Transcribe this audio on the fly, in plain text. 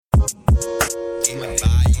Yo,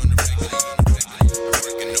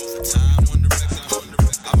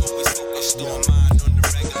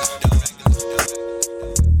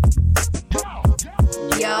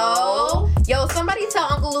 somebody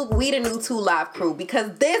tell Uncle Luke we the new 2 Live crew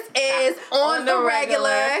because this is On the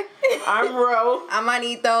Regular. I'm Ro. I'm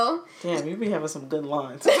Anito. Damn, you be having some good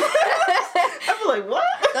lines. I feel like, what?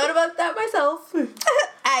 Thought about that myself.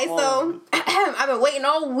 Alright, so I've been waiting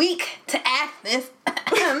all week to ask this.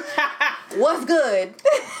 What's good?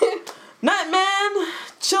 Nothing, man.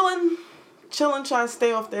 Chilling, trying to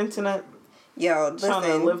stay off the internet. Yo, listen. Trying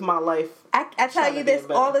to live my life. I tell you this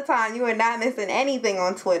all the time. You are not missing anything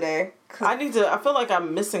on Twitter. I feel like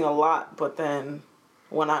I'm missing a lot, but then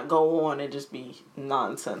when I go on, it just be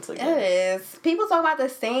nonsense again. It is. People talk about the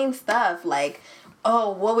same stuff. Like,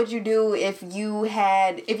 oh, what would you do if you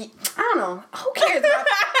I don't know. Who cares about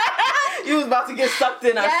You was about to get sucked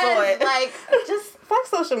in. Yes, I saw it. Like, just fuck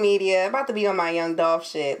social media. I'm about to be on my Young Dolph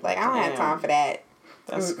shit. Like, I don't have time for that.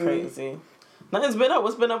 That's crazy. Nothing's been up.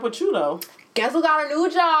 What's been up with you, though? Guess who got a new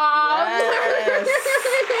job? Yes.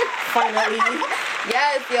 Finally.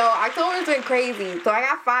 Yes, yo. October's been crazy. So I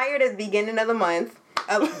got fired at the beginning of the month.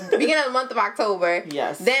 Beginning of the month of October.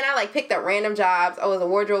 Yes. Then I picked up random jobs. I was a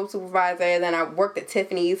wardrobe supervisor. Then I worked at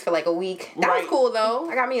Tiffany's for a week. That was cool though.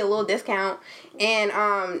 I got me a little discount. And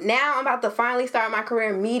now I'm about to finally start my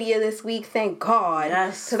career in media this week. Thank God.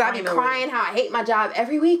 Yes. Because I be crying how I hate my job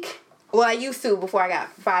every week. Well, I used to before I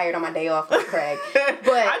got fired on my day off with Craig.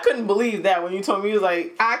 But I couldn't believe that when you told me. You was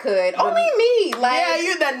like, I could. Only me.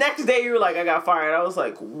 That next day you were like, I got fired. I was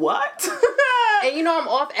like, what? And I'm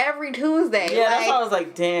off every Tuesday. Yeah, that's why I was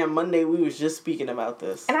like, damn, Monday we was just speaking about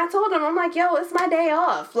this. And I told them, I'm like, yo, it's my day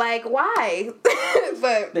off. Like, why?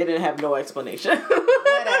 But they didn't have no explanation.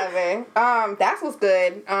 Whatever. That's what's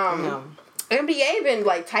good. NBA been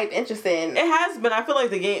type interesting. It has been. I feel like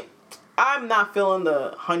the game. I'm not feeling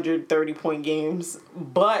the 130-point games,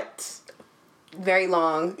 but very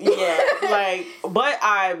long. Yeah, but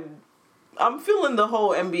I'm feeling the whole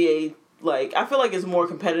NBA. I feel like it's more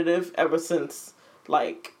competitive ever since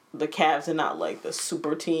the Cavs are not the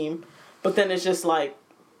super team, but then it's just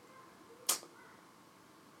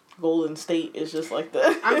Golden State is just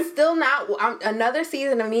the... I'm still not... another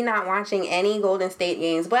season of me not watching any Golden State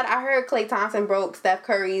games, but I heard Klay Thompson broke Steph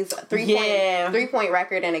Curry's three-point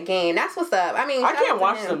record in a game. That's what's up. I mean, I can't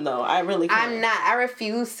watch them, though. I really can't. I'm not. I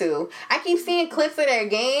refuse to. I keep seeing clips of their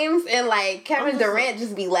games, and, Kevin Durant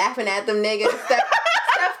just be laughing at them niggas. Steph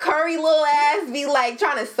Curry little ass be,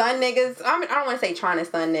 trying to stun niggas. I don't want to say trying to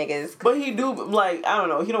stun niggas. But he do, I don't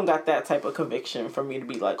know. He don't got that type of conviction for me to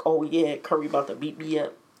be oh, yeah, Curry about to beat me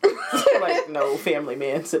up. No, family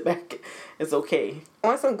man, sit back. It's okay.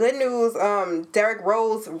 On some good news, Derrick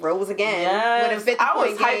Rose rose again. Yes, with a 50-point game. I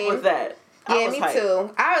was hyped with that. Yeah, me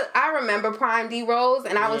too. I remember Prime D Rose,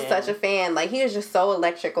 and I was such a fan. He was just so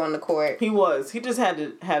electric on the court. He was. He just had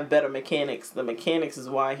to have better mechanics. The mechanics is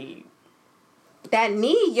why he... That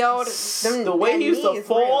knee, yo. The way he used to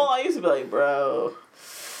fall, real. I used to be like, bro,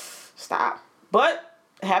 stop. But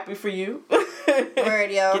happy for you.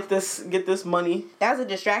 Word, yo. Get this money. That was a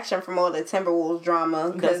distraction from all the Timberwolves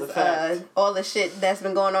drama because all the shit that's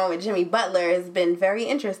been going on with Jimmy Butler has been very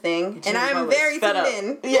interesting, and I'm very tuned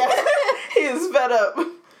in. Yeah, he is fed up.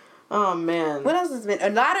 Oh man. What else has been? A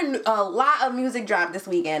lot of music dropped this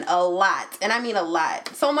weekend. A lot, and I mean a lot.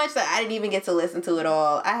 So much that I didn't even get to listen to it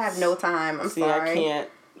all. I have no time. I'm sorry. I can't.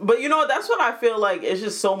 But that's what I feel like. It's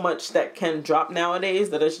just so much that can drop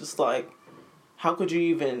nowadays that it's just how could you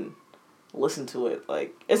even listen to it?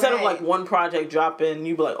 Instead of one project dropping,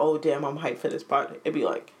 you'd be like, oh damn, I'm hyped for this project. It'd be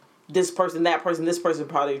this person, that person, this person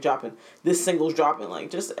project dropping, this single's dropping.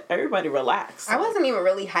 Just everybody relax. I wasn't even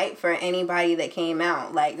really hyped for anybody that came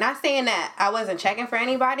out. Not saying that I wasn't checking for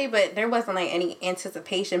anybody, but there wasn't any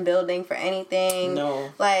anticipation building for anything.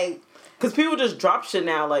 No. Because people just drop shit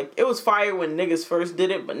now. It was fire when niggas first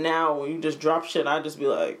did it, but now when you just drop shit, I just be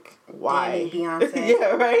like, why? Damn it, Beyonce.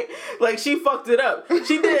 Yeah, right? She fucked it up.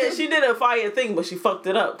 She did a fire thing, but she fucked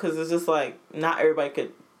it up because it's just not everybody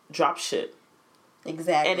could drop shit.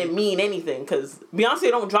 Exactly. And it mean anything, because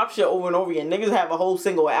Beyonce don't drop shit over and over again. Niggas have a whole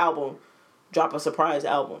single album, drop a surprise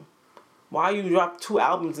album. Why you drop 2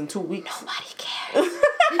 albums in 2 weeks? Nobody cares.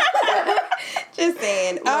 Just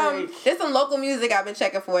saying. There's some local music I've been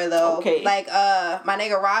checking for though. Okay. My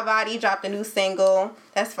nigga Rob Body dropped a new single.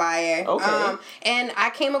 That's fire. Okay. And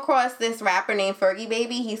I came across this rapper named Fergie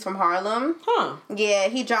Baby. He's from Harlem. Huh. Yeah,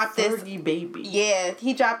 he dropped Fergie Baby. Yeah,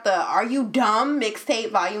 he dropped the Are You Dumb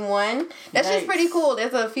mixtape volume 1. That's just pretty cool.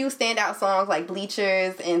 There's a few standout songs like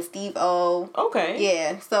Bleachers and Steve O. Okay.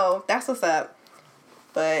 Yeah, so that's what's up.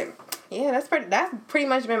 But Yeah, that's pretty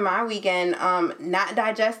much been my weekend. Not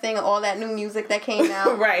digesting all that new music that came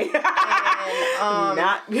out. Right. And,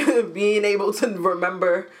 not being able to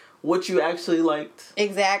remember what you actually liked.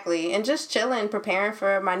 Exactly. And just chilling, preparing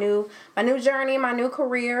for my new journey, my new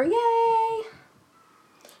career. Yay!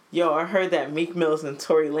 Yo, I heard that Meek Mills and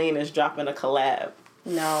Tory Lanez is dropping a collab.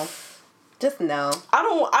 No. Just no. I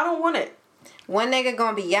don't want it. One nigga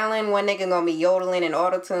gonna be yelling, one nigga gonna be yodeling and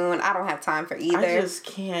autotune. I don't have time for either. I just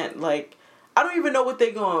can't, I don't even know what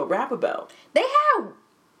they gonna rap about. They have,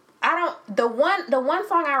 the one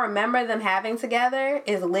song I remember them having together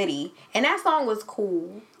is Liddy. And that song was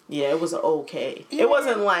cool. Yeah, it was okay. Yeah. It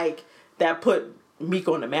wasn't like that put Meek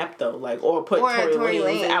on the map though, or put Tory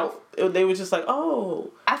Lanez out. They were just like,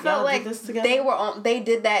 oh, I felt like they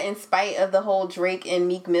did that in spite of the whole Drake and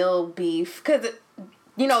Meek Mill beef, because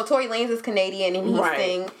Tory Lanez is Canadian and he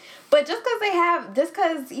sing. But just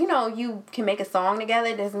because you can make a song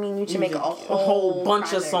together doesn't mean you should make a whole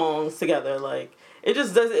bunch of songs together. Like, it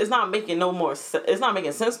just doesn't. It's not making no more. It's not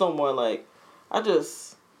making sense no more. Like, I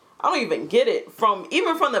don't even get it from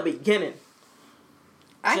the beginning.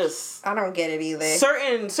 I don't get it either.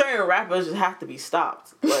 Certain rappers just have to be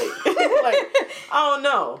stopped. Like, I don't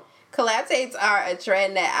know. Collab tapes are a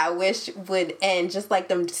trend that I wish would end, just like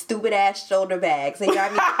them stupid ass shoulder bags. They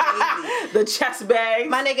drive me crazy. The chest bags.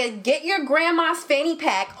 My nigga, get your grandma's fanny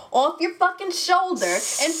pack off your fucking shoulder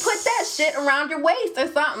and put that shit around your waist or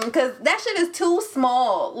something, because that shit is too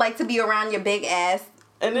small, to be around your big ass.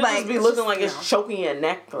 And it just be looking like it's choking your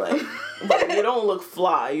neck. Like you don't look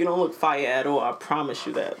fly. You don't look fire at all. I promise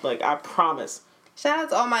you that. I promise. Shout out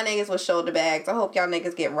to all my niggas with shoulder bags. I hope y'all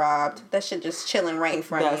niggas get robbed. That shit just chilling right in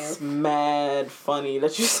front of you. That's mad funny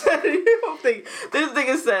that you said it. You don't think... This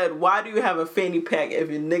nigga said, why do you have a fanny pack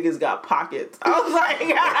if your niggas got pockets? I was like...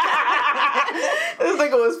 This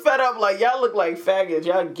nigga was fed up y'all look like faggots.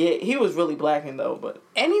 Y'all get... He was really blacking though, but...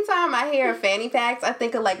 Anytime I hear fanny packs, I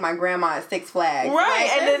think of my grandma at Six Flags. Right,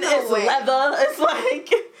 and then it's leather.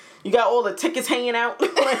 It's you got all the tickets hanging out.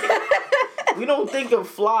 We don't think of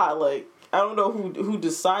fly, I don't know who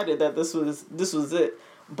decided that this was it,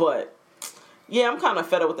 but yeah, I'm kind of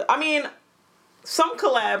fed up with it. I mean, some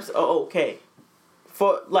collabs are okay,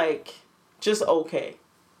 for just okay,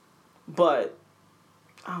 but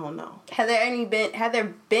I don't know. Have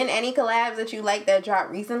there been any collabs that you like that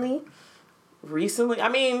dropped recently? Recently, I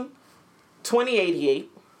mean, 2088.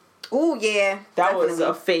 Ooh yeah, that was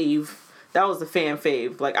a fave. That was a fan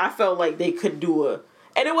fave. I felt like they could do and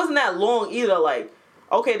it wasn't that long either.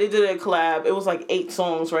 Okay, they did a collab. It was 8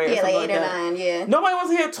 songs, right? Yeah, 8 or 9, yeah. Nobody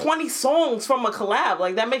wants to hear 20 songs from a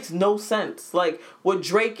collab. That makes no sense. With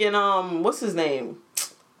Drake and, what's his name?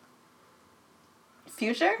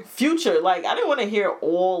 Future? I didn't want to hear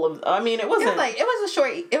all of... I mean, it wasn't... It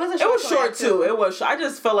was short too. It was. I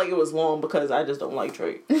just felt like it was long because I just don't like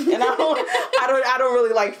Drake. And I don't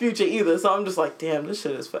really like Future either. So I'm just like, damn, this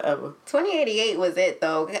shit is forever. 2088 was it,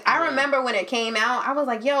 though. I remember when it came out, I was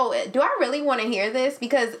like, yo, do I really want to hear this?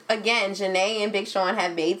 Because, again, Janae and Big Sean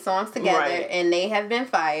have made songs together, and they have been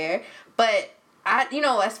fire. But,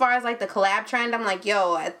 as far as, the collab trend, I'm like,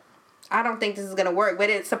 yo, I don't think this is gonna work, but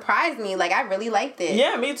it surprised me. I really liked it.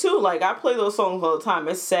 Yeah, me too. I play those songs all the time.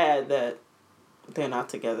 It's sad that they're not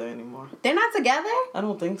together anymore. They're not together? I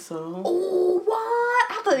don't think so. Ooh,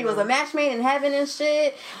 what? I thought it was a match made in heaven and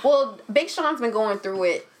shit. Well, Big Sean's been going through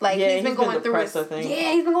it. He's been going through it.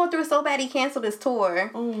 Yeah, he's been going through it so bad he canceled his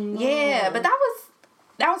tour. Oh no. Yeah, but that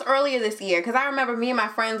was earlier this year, because I remember me and my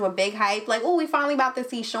friends were big hype. We finally about to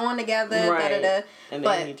see Sean together. Right. Da-da-da. And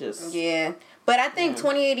then he just... Yeah. But I think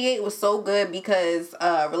 2088 was so good because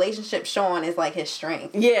relationship Sean is his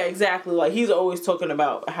strength. Yeah, exactly. He's always talking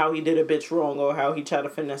about how he did a bitch wrong or how he tried to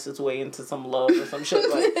finesse his way into some love or some shit.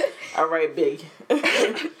 All right, Big.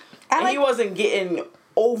 And he wasn't getting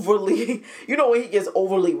overly... when he gets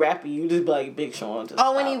overly rappy, you just be like, Big Sean,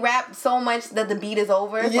 just when he rapped so much that the beat is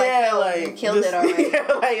over? It's you killed it already.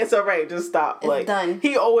 Yeah, it's alright, just stop. It's done.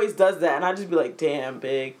 He always does that, and I just be like, damn,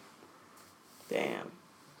 Big. Damn.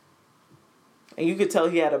 And you could tell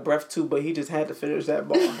he had a breath too, but he just had to finish that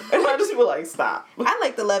bar. And I just feel like, stop. I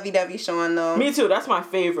like the lovey-dovey Sean, though. Me too. That's my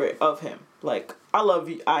favorite of him. I love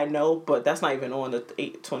you, I know, but that's not even on the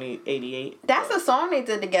 2088. That's a song they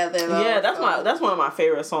did together, though. Yeah, that's one of my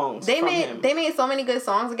favorite songs. They made so many good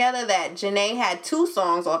songs together that Janae had 2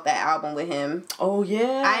 songs off that album with him. Oh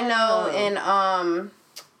yeah, I know. And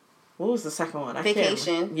what was the second one?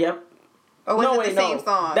 Vacation. Yep. Or was it the same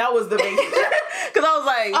song? That was the Vacation. Because I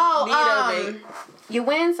was like, you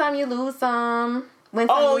win some, you lose some. Win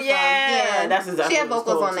some, lose some. Yeah. That's exactly. She had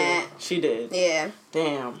vocals on that. She did. Yeah.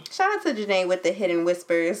 Damn. Shout out to Janae with the hidden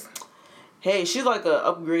whispers. hey, she's like a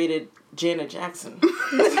upgraded Janet Jackson.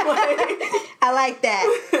 I like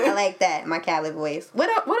that. I like that. My Cali voice.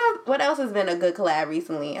 What else has been a good collab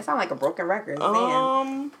recently? I sound like a broken record.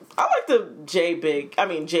 I like the J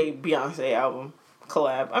Beyonce album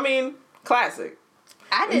collab. I mean, classic.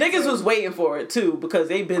 Niggas was waiting for it too because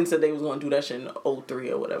they been said they was gonna do that shit in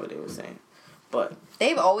 2003 or whatever they were saying. But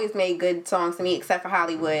they've always made good songs to me, except for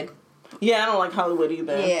Hollywood. Yeah, I don't like Hollywood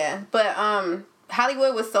either. Yeah, but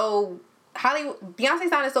Hollywood was so. Beyonce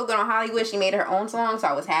sounded so good on Hollywood. She made her own song, so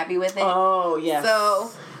I was happy with it. Oh yes. So,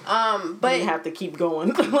 but you have to keep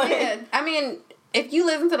going. Yeah, I mean, if you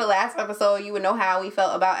listen to the last episode, you would know how we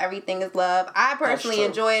felt about Everything Is Love. I personally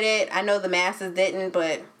enjoyed it. I know the masses didn't,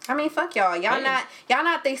 but I mean, fuck y'all. Y'all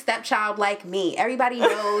not their stepchild like me. Everybody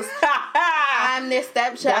knows I'm their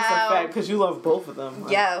stepchild. That's a fact because you love both of them.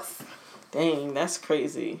 Like, yes. Dang, that's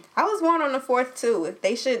crazy. I was born on the 4th too.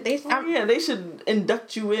 They should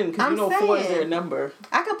induct you in because 4 is their number.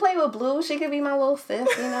 I could play with Blue. She could be my little sis.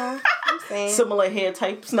 You know, I'm saying similar hair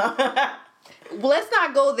types. No. Well, let's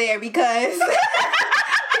not go there because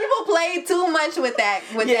people play too much with that.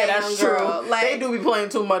 With that young girl. True. Like, they do be playing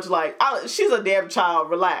too much. Like she's a damn child.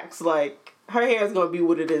 Relax. Like. Her hair is gonna be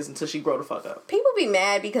what it is until she grow the fuck up. People be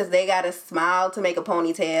mad because they gotta smile to make a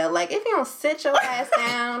ponytail. Like, if you don't sit your ass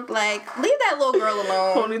down, like, leave that little girl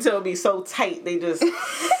alone. Ponytail be so tight, they just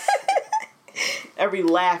every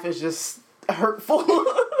laugh is just hurtful.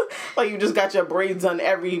 Like you just got your braids on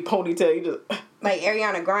every ponytail. You just like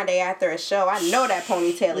Ariana Grande after a show. I know that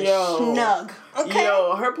ponytail is snug. Okay.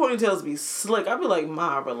 Yo, her ponytails be slick. I be like,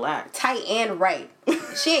 Ma, relax. Tight and right.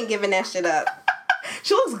 She ain't giving that shit up.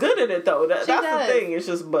 She looks good in it though. That's the thing. It's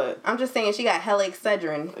just I'm just saying she got hella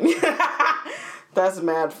Excedrin. That's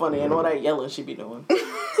mad funny, and all that yelling she be doing.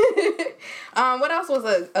 What else was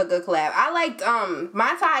a good collab? I liked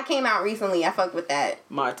My Tie came out recently. I fucked with that.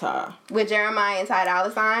 My Tie. With Jeremiah and Ty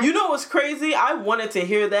Dolla $ign. You know what's crazy? I wanted to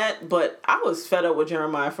hear that, but I was fed up with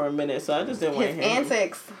Jeremiah for a minute, so I just didn't want to hear his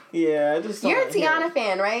antics. Yeah, I just don't. You're a Tiana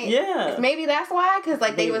fan, right? Yeah. Maybe that's why, because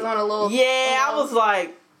like they was on a little. Yeah, I was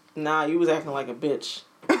like, nah, you was acting like a bitch.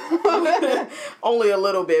 Only a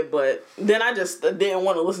little bit, but then I just didn't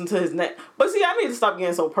want to listen to his neck. But see, I need to stop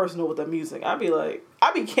getting so personal with the music. I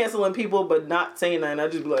be canceling people, but not saying that. And I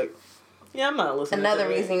just be like, yeah, I'm not listening. Another to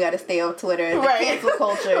reason you got to stay on Twitter, the cancel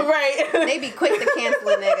culture. Right. They be quick to cancel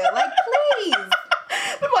a nigga. Like, please.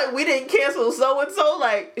 I'm like, we didn't cancel so and so.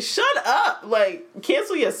 Like, shut up. Like,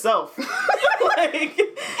 cancel yourself. Like,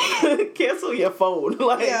 cancel your phone.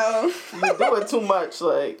 Like, you're doing too much.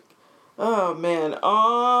 Like. Oh man.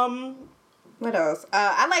 What else?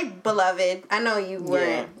 I like Beloved. I know you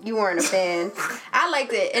weren't a fan. I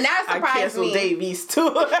liked it, and that surprised me. I canceled Dave East too.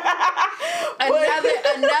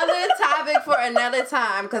 another topic for another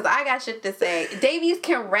time because I got shit to say. Dave East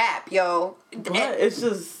can rap, yo. But it's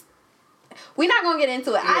just. We're not gonna get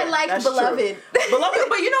into it. I liked Beloved. Beloved,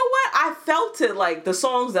 but you know what? I felt it. Like the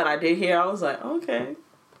songs that I did hear, I was like, okay.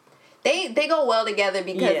 They go well together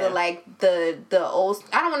because of like the old.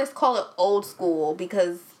 I don't want to call it old school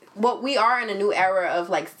because we are in a new era of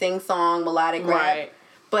like sing song melodic rap. Right.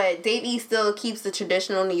 But Dave East still keeps the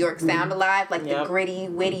traditional New York sound alive, like the gritty,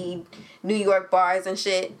 witty New York bars and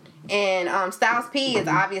shit. And Styles P is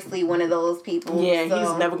obviously one of those people. Yeah, so.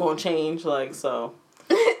 He's never gonna change. Like so.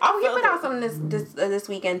 He put out something this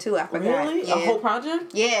weekend too. I forgot. Really? Yeah. A whole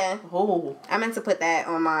project? Yeah. Oh. I meant to put that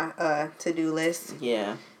on my to-do list.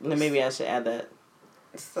 Yeah. Then maybe I should add that.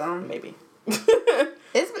 So maybe.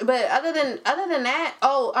 But other than that,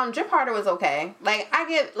 Drip Harder was okay. Like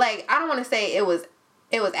I don't want to say it was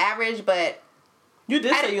average, but you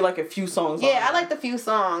did say you like a few songs. Yeah, I liked a few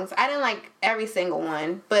songs. I didn't like every single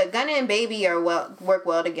one, but Gunna and Baby work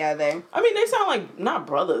well together. I mean, they sound like not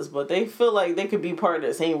brothers, but they feel like they could be part of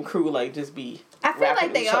the same crew. Like just be. I feel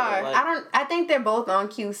like they are. Like, I think they're both on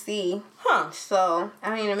QC. Huh. So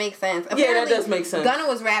I mean, it makes sense. Apparently, yeah, that does make sense. Gunna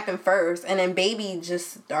was rapping first, and then Baby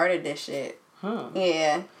just started this shit. Huh.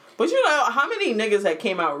 Yeah. But you know, how many niggas that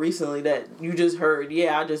came out recently that you just heard,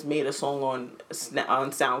 yeah, I just made a song on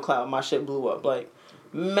SoundCloud, my shit blew up. Like,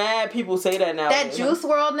 mad people say that now. That Juice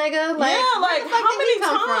WRLD nigga? Like, yeah, like, how many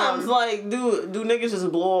times, like, do niggas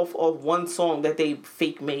just blow off one song that they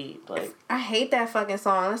fake made? Like, I hate that fucking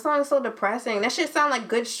song. That song is so depressing. That shit sound like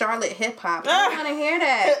good Charlotte hip-hop. I don't want to hear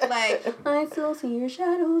that. Like, I still see your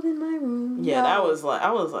shadows in my room. Yeah, I was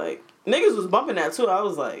like, niggas was bumping that too. I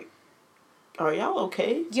was like, are y'all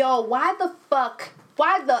okay? Yo, why the fuck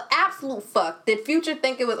Why the absolute fuck did Future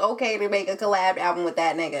think it was okay to make a collab album with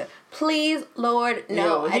that nigga? Please, Lord,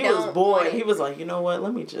 no. He was bored. He was like, you know what?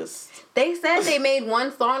 Let me just... They said they made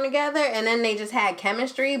one song together and then they just had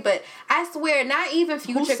chemistry, but I swear, not even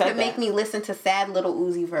Future could make me listen to Sad Little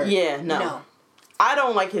Uzi Vert. Yeah, no. I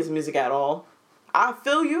don't like his music at all. I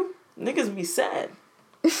feel you. Niggas be sad.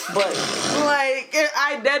 But, like,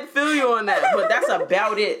 I dead feel you on that. But that's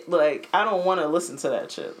about it. Like, I don't want to listen to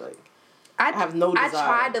that shit. Like, I have no desire. I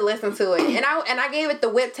tried to listen to it, and I gave it the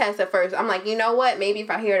whip test at first. I'm like, you know what? Maybe if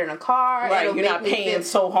I hear it in a car, right, it'll you're make not me paying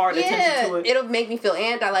so hard attention to it. It'll make me feel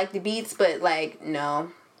amped. I like the beats, but like,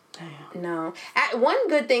 no. Damn. No. One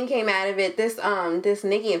good thing came out of it. This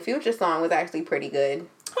Nicki and Future song was actually pretty good.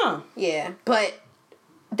 Huh. Yeah, but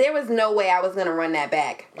there was no way I was gonna run that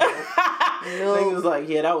back. No. He was like,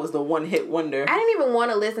 yeah, that was the one hit wonder. I didn't even want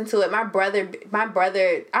to listen to it. My brother,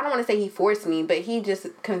 I don't want to say he forced me, but he just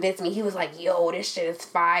convinced me. He was like, yo, this shit is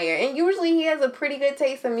fire. And usually he has a pretty good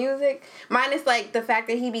taste in music. Minus like the fact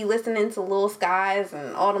that he be listening to Lil Skies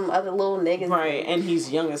and all them other little niggas. Right, and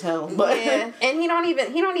he's young as hell. But yeah, and he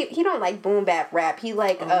don't like boom bap rap. He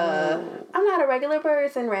like, I'm not a regular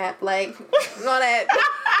person rap. Like, all that.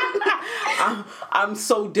 I'm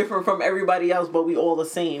so different from everybody else, but we all the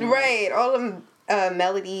same. Right, all them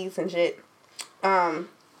melodies and shit. Damn,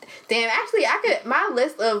 actually, my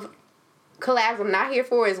list of collabs I'm not here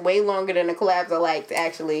for is way longer than the collabs I liked,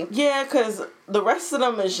 actually. Yeah, because the rest of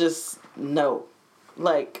them is just no.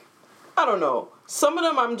 Like, I don't know. Some of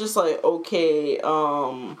them I'm just like, okay, I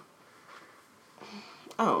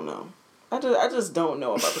don't know. I just don't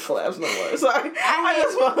know about the collabs no more. Sorry.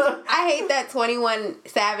 I hate that 21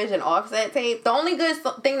 Savage and Offset tape. The only good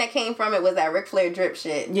thing that came from it was that Ric Flair drip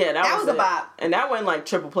shit. Yeah, that was a bop. And that went like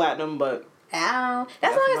triple platinum, but ow.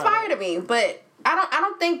 That song is fire to me, but I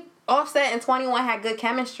don't think Offset and 21 had good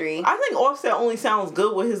chemistry. I think Offset only sounds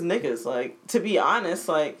good with his niggas. Like, to be honest,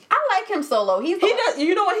 like I like him solo. He does.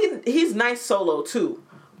 You know what? He's nice solo too.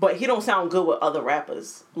 But he don't sound good with other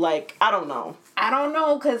rappers. Like, I don't know. I don't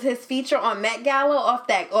know, because his feature on Met Gala off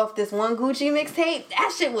this one Gucci mixtape,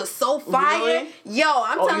 that shit was so fire. Really? Yo,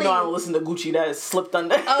 I'm telling you. Oh, you know I don't listen to Gucci. That is slipped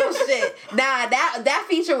under. Oh, shit. Nah, that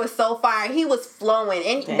feature was so fire. He was flowing.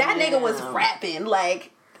 And that nigga was rapping. Like,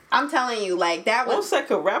 I'm telling you, like, that was... Offset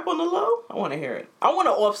could rap on the low? I want to hear it. I want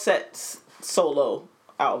to Offset solo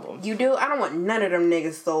album. You do? I don't want none of them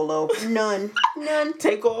niggas solo. None.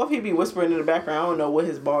 Takeoff, he be whispering in the background. I don't know what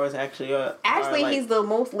his bars actually are. Actually, he's the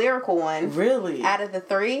most lyrical one. Really? Out of the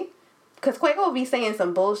three. Because Quavo be saying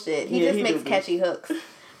some bullshit. He just makes catchy hooks.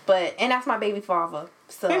 And that's my baby father.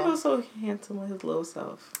 So Quavo's so handsome with his little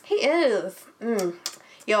self. He is.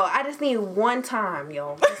 Yo, I just need one time,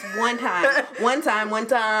 yo. Just one time. one time.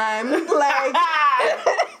 Like...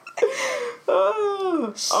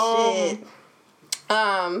 oh, shit.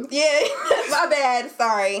 Yeah, my bad.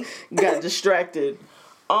 Sorry. Got distracted.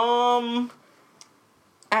 Alright,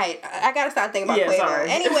 I gotta start thinking about Quavo. Sorry.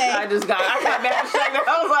 Anyway, I got mad distracted.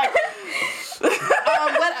 I was like,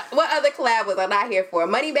 what other collab was I not here for?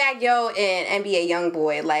 Moneybagg Yo and NBA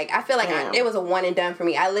YoungBoy. Like, I feel like it was a one and done for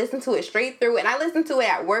me. I listened to it straight through, and I listened to it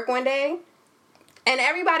at work one day, and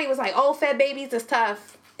everybody was like, "Oh, Fat Babies is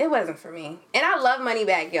tough." It wasn't for me. And I love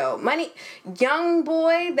Moneybagg Yo.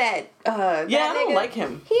 YoungBoy, that I don't like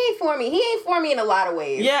him. He ain't for me. He ain't for me in a lot of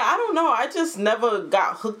ways. Yeah, I don't know. I just never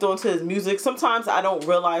got hooked onto his music. Sometimes I don't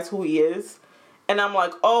realize who he is. And I'm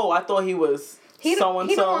like, oh, I thought he was so-and-so.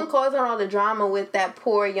 He the one causing all the drama with that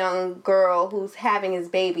poor young girl who's having his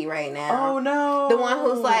baby right now. Oh, no. The one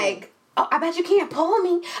who's like, oh, I bet you can't pull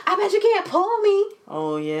me.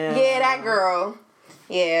 Oh, yeah. Yeah, that girl.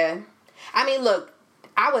 Yeah. I mean, look.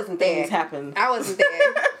 I wasn't there. Things happened. I wasn't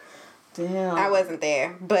there. Damn. I wasn't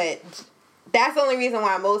there. But that's the only reason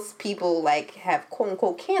why most people, like, have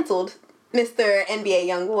quote-unquote canceled Mr. NBA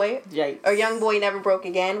YoungBoy. Yikes. Or YoungBoy Never Broke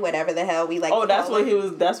Again, whatever the hell we like to that's call what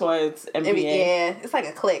it. That's why it's NBA. Yeah, it's like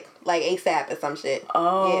a clique. Like ASAP or some shit.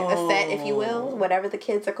 Oh. Yeah, a set, if you will. Whatever the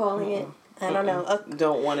kids are calling it. I don't know.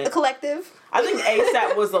 Don't want it. A collective. I think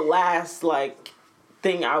ASAP was the last, like,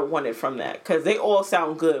 thing I wanted from that. Because they all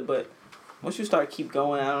sound good, but... once you start keep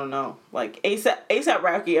going, I don't know. Like, ASAP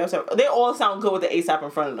Rocky, they all sound good with the ASAP in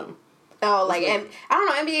front of them. Oh, like, and I don't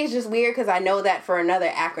know, NBA is just weird because I know that for another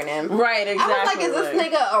acronym. Right, exactly. I was like, is this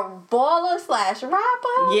nigga a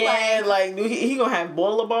baller/rapper? Yeah, like he gonna have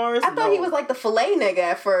baller bars? I thought he was like the filet nigga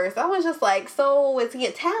at first. I was just like, so is he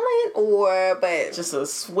a talent or, but... just a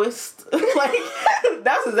Swiss. Like,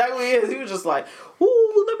 that's exactly what he is. He was just like,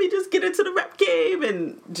 ooh, let me just get into the rap game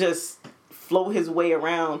and just flow his way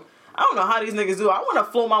around. I don't know how these niggas do. I want to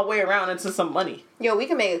flow my way around into some money. Yo, we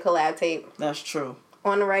can make a collab tape. That's true.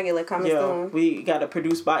 On the regular, coming soon. We got it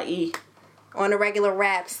produced by E. On the regular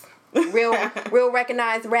raps. Real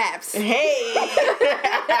recognized raps. Hey!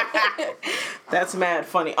 That's mad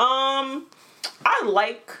funny. I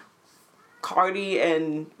like Cardi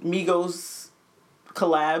and Migos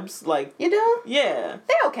collabs. Like, you do? Yeah.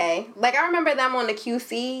 They're okay. Like, I remember them on the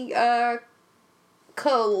QC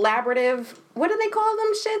collaborative. What do they call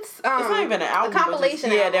them shits? It's not even an album. A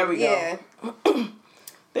compilation album. Yeah, there we go. Yeah.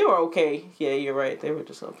 They were okay. Yeah, you're right. They were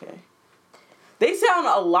just okay. They sound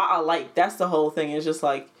a lot alike. That's the whole thing. It's just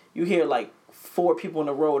like, you hear like 4 people in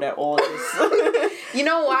a row that all just... You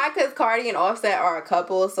know why? Because Cardi and Offset are a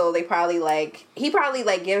couple, so they probably like... He probably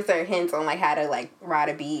like gives her hints on like how to like ride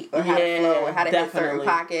a beat or how to flow or how to hit certain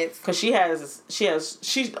pockets. Because she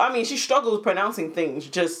struggles pronouncing things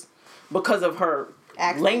just because of her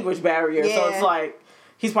language barrier. Yeah. So it's like...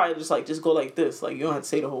 He's probably just like, just go like this. Like, you don't have to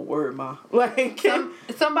say the whole word, ma. Like...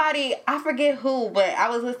 Somebody, I forget who, but I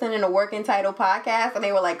was listening to Working Title podcast, and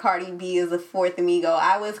they were like, Cardi B is the 4th amigo.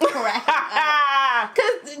 I was correct.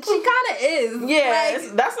 Because she kind of is. Yeah,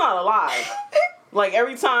 like, that's not a lie. Like,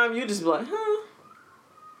 every time you just be like,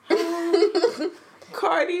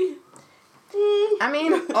 Cardi. I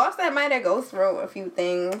mean, Offset might have ghost wrote a few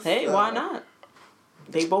things. Hey, so. Why not?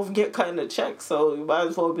 They both get cut in the check, so you might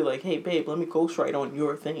as well be like, hey, babe, let me ghostwrite on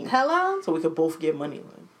your thing. Hello? So we could both get money.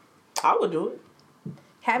 Like, I would do it.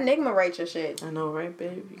 Have Nigma write your shit. I know, right,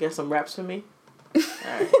 babe? You got some raps for me?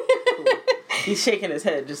 Alright, cool. He's shaking his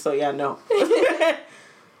head, just so y'all know.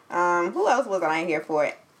 Who else was I here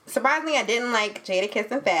for? Surprisingly, I didn't like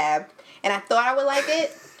Jadakiss and Fab, and I thought I would like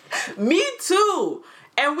it. Me too!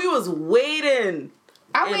 And we was waiting...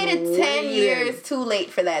 I waited 10 years too late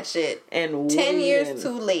for that shit. And 10 years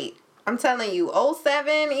too late. I'm telling you,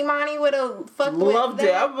 07, Imani would have fucked with Loved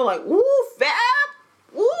it. I would be like, ooh,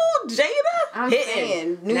 Fab! Ooh, Jada! I'm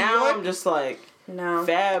saying, New York. I'm just like, no.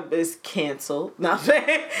 Fab is canceled.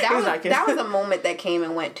 That was a moment that came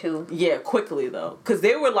and went too. Yeah, quickly though. Because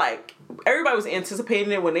they were like, everybody was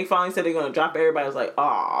anticipating it when they finally said they're going to drop. Everybody was like,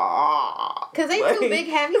 ah. Because they two big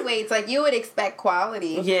heavyweights. Like, you would expect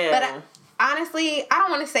quality. Yeah. But honestly, I don't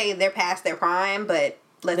want to say they're past their prime, but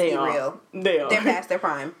let's be real. They are. They're past their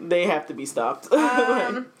prime. They have to be stopped.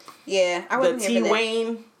 Yeah, I wasn't here for that.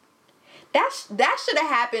 T-Wayne. That should have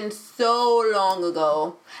happened so long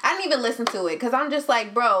ago. I didn't even listen to it because I'm just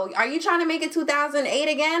like, bro, are you trying to make it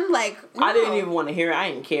 2008 again? Like, no. I didn't even want to hear it. I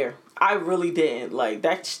didn't care. I really didn't. Like,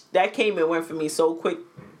 that came and went for me so quick.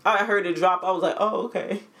 I heard it drop. I was like, oh,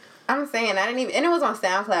 okay. I'm saying I didn't even, and it was on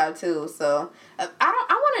SoundCloud too. So I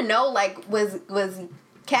want to know, like, was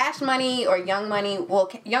Cash Money or Young Money? Well,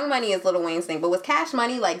 Young Money is Lil Wayne's thing, but was Cash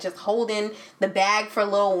Money like just holding the bag for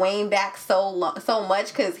Lil Wayne back so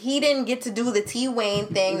much because he didn't get to do the T-Wayne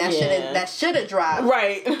thing that should have dropped,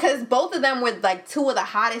 right? Because both of them were like two of the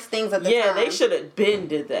hottest things at the time. Yeah, they should have been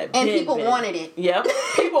did that, and people wanted it. Yep,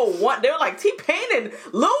 people want. They were like T-Pain and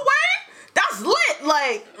Lil Wayne. That's lit,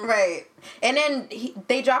 like right. And then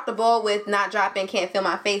they dropped the ball with not dropping "Can't Feel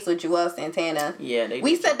My Face" with Joel Santana. Yeah,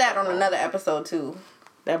 we said that on another episode too.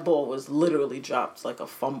 That ball was literally dropped like a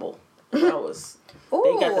fumble. That was. Ooh,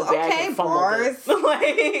 they got the bag and fumbled it.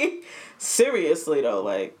 Like, seriously though,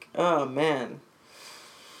 like, oh man.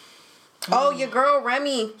 Oh, your girl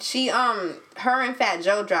Remy, she her and Fat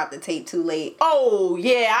Joe dropped the tape too late. Oh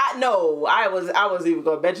yeah, I know. I was even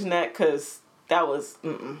gonna mention that because. That was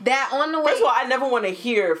that on the way. First of all, I never want to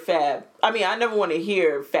hear Fab. I mean, I never want to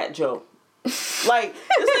hear Fat Joe. Like,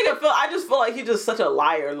 this nigga I just feel like he's just such a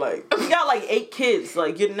liar. Like, you got like 8 kids.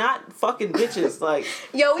 Like, you're not fucking bitches. Like,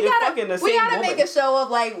 yo, we gotta make a show of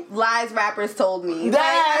like lies rappers told me.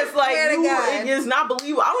 That's like it is not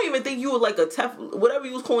believable. I don't even think you were like a whatever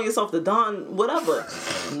you was calling yourself, the Don, whatever.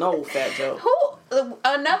 No, Fat Joe.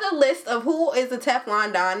 Another list of who is a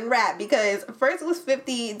Teflon Don in rap, because first it was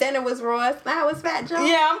 50, then it was Ross, now it's Fat Joe.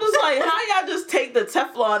 Yeah, I'm just like, how y'all just take the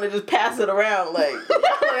Teflon and just pass it around? Like,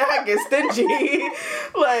 I get stingy.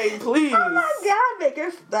 Like, please. Oh my God, make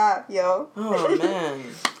her stop, yo. Oh man,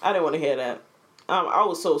 I didn't want to hear that. I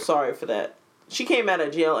was so sorry for that. She came out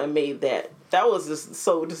of jail and made that. That was just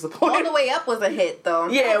so disappointing. All the Way Up was a hit, though.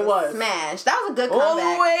 Yeah, it was. Smash. That was a good comeback. All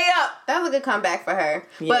the Way Up. That was a good comeback for her.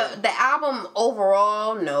 Yeah. But the album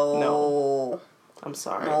overall, no. I'm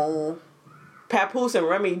sorry. No. Papoose and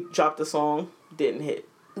Remy dropped a song, didn't hit.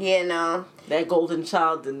 Yeah, no. That Golden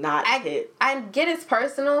Child did not hit. I get it's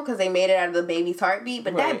personal because they made it out of the baby's heartbeat,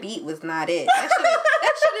 but that beat was not it. That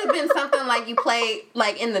should have been something like you play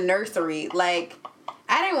like in the nursery. Like,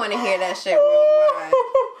 I didn't want to hear that shit worldwide.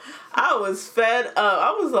 I was fed up.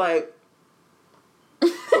 I was like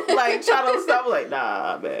trying to stop. Like,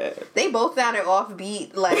 nah, man. They both sounded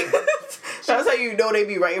offbeat. Like, That's how you know they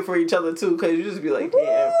be writing for each other too, because you just be like,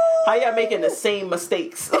 damn, how y'all making the same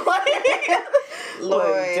mistakes? Lord,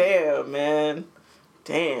 like, damn, man,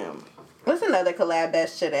 damn. What's another collab that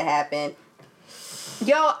should have happened?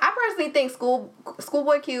 Yo, I personally think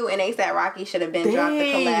Schoolboy Q and A$AP Rocky should have been dropped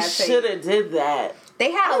the collab. Should have did that.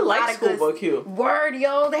 They had a lot of Schoolboy Q. Word,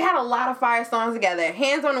 yo. They had a lot of fire songs together.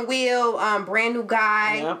 Hands on the Wheel, Brand New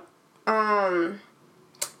Guy. Yep.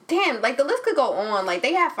 Damn, like the list could go on. Like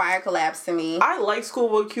they have fire collabs to me. I like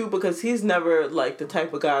Schoolboy Q because he's never like the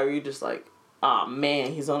type of guy where you just like, oh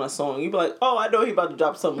man, he's on a song. You be like, oh, I know he about to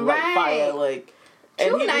drop something like fire, like.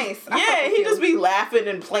 And he nice. He just be laughing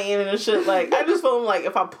and playing and shit. Like I just feel him like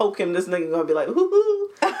if I poke him, this nigga gonna be like, hoo hoo.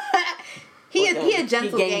 he a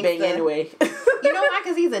gentle he gangbang anyway. You know why?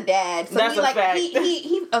 Because he's a dad. So That's he like fact.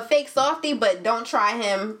 He a fake softie, but don't try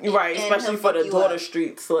him. Right, especially for the daughter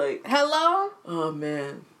streets. Like hello. Oh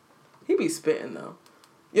man, he be spitting though.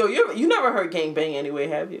 Yo, you never heard Gangbang Anyway,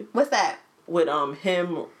 have you? What's that? With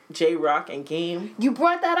him, J-Rock, and Game. You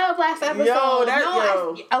brought that up last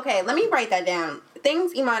episode. Okay, let me write that down.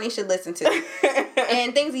 Things Imani should listen to.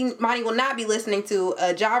 And things Imani will not be listening to.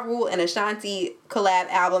 A Ja Rule and Ashanti collab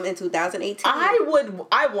album in 2018.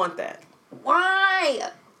 I want that.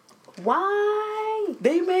 Why?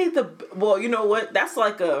 They made well, you know what? That's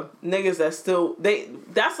like niggas that still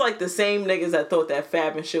that's like the same niggas that thought that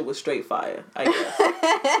Fab and shit was straight fire, I guess.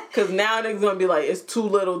 Cause now niggas gonna be like, it's too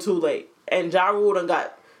little too late. And Ja Rule done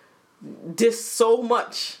got dissed so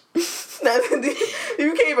much.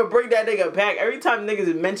 You can't even bring that nigga back. Every time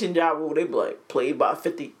niggas mention Ja Rule, they be like, played by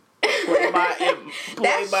 50. Played by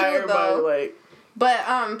That's by true, everybody. though. Like,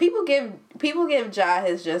 but people give Ja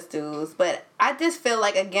his just dues. But I just feel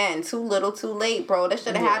like, again, too little too late, bro. That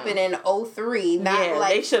should have happened in 2003, not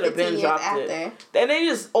like they should have been dropped after. And they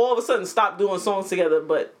just all of a sudden stopped doing songs together,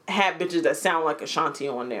 but had bitches that sound like Ashanti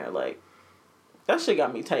on there. Like, that shit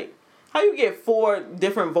got me tight. How you get 4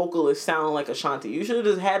 different vocalists sounding like Ashanti? You should have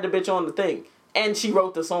just had the bitch on the thing. And she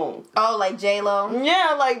wrote the song. Oh, like J-Lo?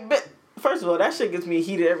 Yeah, like, first of all, that shit gets me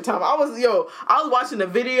heated every time. I was watching the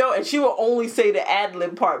video and she will only say the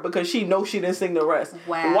ad-lib part because she knows she didn't sing the rest.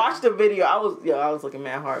 Wow. Watch the video. I was looking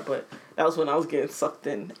mad hard, but that was when I was getting sucked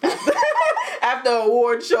in. After the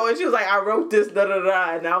award show, and she was like, I wrote this,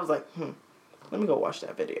 da-da-da. And I was like, let me go watch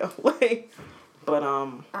that video. But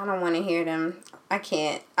I don't want to hear them. I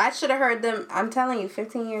can't. I should have heard them. I'm telling you,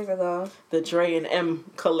 15 years ago. The Dre and M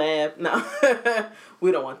collab. No,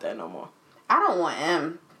 we don't want that no more. I don't want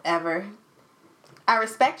M ever. I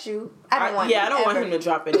respect you. I don't want him to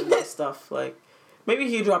drop any more stuff. Like maybe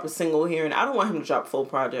he'd drop a single here, and I don't want him to drop full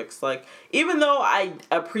projects. Like even though I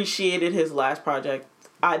appreciated his last project,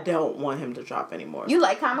 I don't want him to drop anymore. You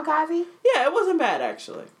like Kamikaze? Yeah, it wasn't bad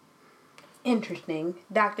actually. Interesting.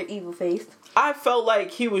 Dr. Evil Face. I felt like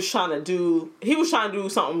he was trying to do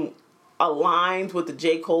something aligned with the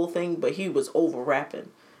J. Cole thing, but he was over rapping.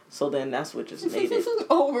 So then that's what just made it.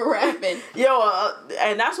 Over rapping. Yo,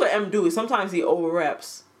 and that's what M do. Sometimes he over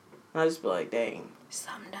raps. And I just be like, dang.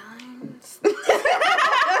 Sometimes.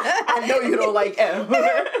 I know you don't like M.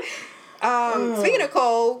 Speaking of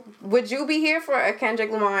Cole, would you be here for a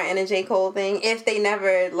Kendrick Lamar and a J. Cole thing if they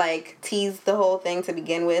never teased the whole thing to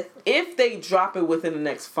begin with? If they drop it within the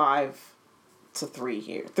next 3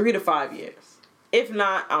 to 5 years. If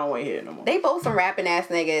not, I don't want to hear it no more. They both some rapping ass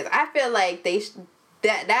niggas. I feel like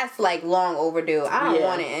that's long overdue. I don't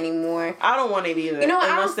want it anymore. I don't want it either.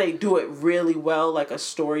 Unless they do it really well, like a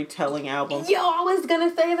storytelling album. Yo, I was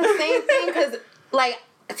gonna say the same thing because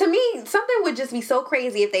to me, something would just be so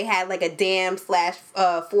crazy if they had a Damn /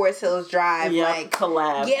 Forest Hills Drive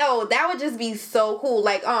collab. Yo, that would just be so cool.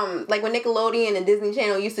 Like when Nickelodeon and Disney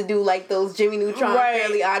Channel used to do those Jimmy Neutron,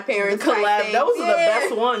 Fairly Odd Parents collab. Those are the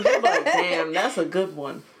best ones. You're like, damn, that's a good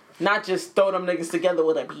one. Not just throw them niggas together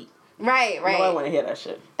with a beat. Right. No, I want to hear that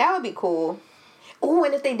shit. That would be cool. Ooh,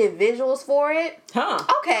 and if they did visuals for it. Huh.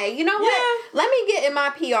 Okay, you know what? Let me get in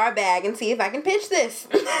my PR bag and see if I can pitch this.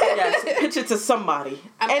 Yes, pitch it to somebody.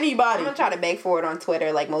 Anybody. I'm going to try to beg for it on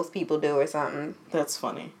Twitter like most people do or something. That's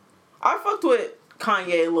funny. I fucked with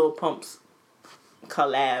Kanye and Lil Pump's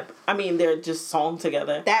collab. I mean, they're just song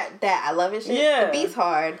together. That I love it. Yeah. The beat's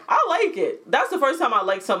hard. I like it. That's the first time I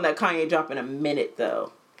liked something that Kanye dropped in a minute,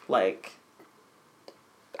 though.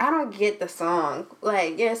 I don't get the song.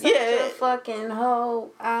 You're such a fucking hoe.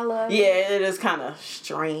 I love you. Yeah, it is kind of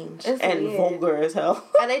strange and vulgar as hell.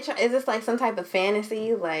 Are they? Is this some type of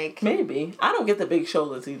fantasy? Maybe. I don't get the big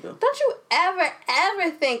shoulders either. Don't you ever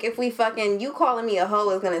think if we you calling me a hoe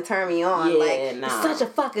is gonna turn me on? Yeah, nah. You're such a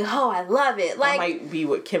fucking hoe. I love it. That might be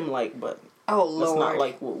what Kim but oh Lord, that's not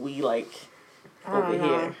what we like. over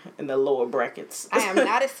here in the lower brackets. I am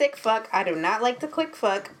not a sick fuck. I do not like to quick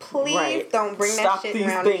fuck. Please don't bring that shit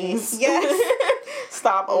around me. Yes.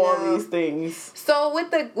 Stop all these things. So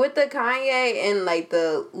with the Kanye and like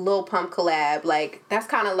the Lil Pump collab, like that's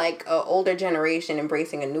kind of like an older generation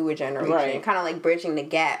embracing a newer generation, kind of like bridging the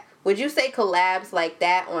gap. Would you say collabs like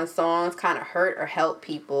that on songs kind of hurt or help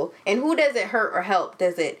people? And who does it hurt or help?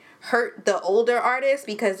 Does it hurt the older artists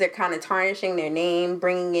because they're kind of tarnishing their name,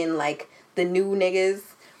 bringing in like the new niggas?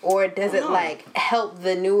 Or does it like help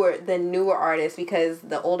the newer artists because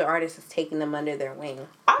the older artist is taking them under their wing?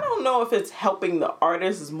 I don't know if it's helping the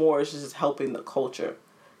artists more. It's just helping the culture.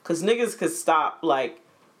 Because niggas could stop like,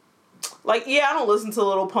 yeah, I don't listen to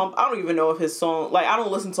Lil Pump. I don't even know if his song, like, I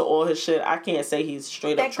don't listen to all his shit. I can't say he's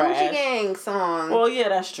straight up trash. That Gucci Gang song. Well, yeah,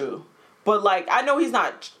 that's true. But, like, I know he's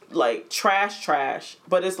not, like, trash,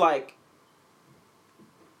 but it's like,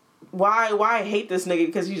 why I hate this nigga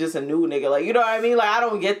because he's just a new nigga? Like, you know what I mean? Like, I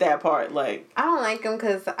don't get that part. Like, I don't like him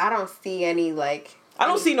because I don't see any, like... I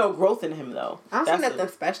don't see no growth in him, though. I don't see nothing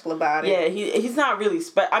special about it. Yeah, he's not really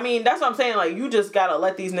special. I mean, that's what I'm saying. Like, you just gotta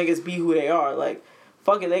let these niggas be who they are. Like,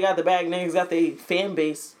 fuck it. They got the bag. Niggas got their fan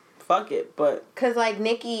base. Fuck it. But... Because, like,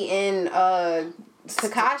 Nicki and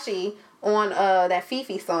Tekashi on that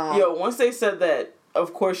Fifi song. Yo, once they said that,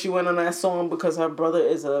 of course she went on that song because her brother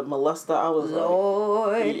is a molester, I was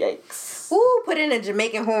Lord. Like, yikes. Ooh, put in the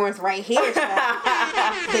Jamaican horns right here. The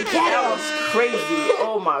ghetto. That was crazy.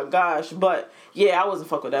 Oh, my gosh. But... yeah, I wasn't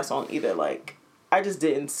fuck with that song either. Like, I just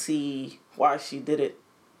didn't see why she did it.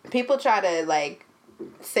 People try to, like,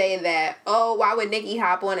 say that, oh, why would Nicki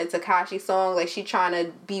hop on a Tekashi song? Like, she trying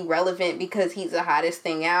to be relevant because he's the hottest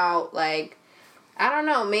thing out. Like, I don't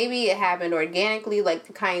know. Maybe it happened organically, like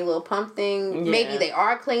the Kanye Lil Pump thing. Yeah. Maybe they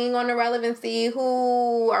are clinging on the relevancy.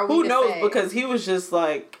 Who are we to knows? Say? Because he was just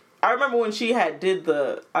like... I remember when she did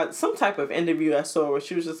the some type of interview I saw where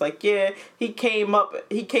she was just like, yeah, he came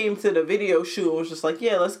to the video shoot and was just like,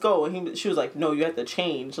 yeah, let's go. And she was like, no, you have to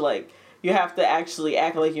change. Like, you have to actually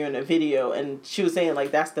act like you're in a video. And she was saying,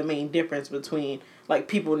 like, that's the main difference between, like,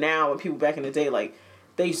 people now and people back in the day. Like,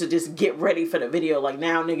 they used to just get ready for the video. Like,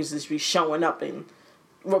 now niggas just be showing up and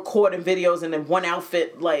recording videos and then one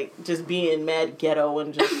outfit, like, just being mad ghetto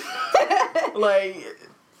and just, like...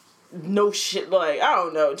 no shit, like, I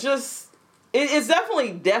don't know, just, it's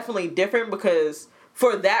definitely different because,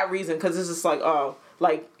 for that reason, because it's just like, oh,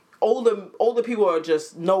 like, older people are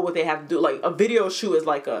just know what they have to do, like, a video shoot is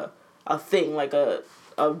like a thing, like a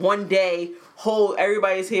one day, whole,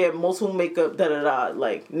 everybody's here, multiple makeup, da-da-da,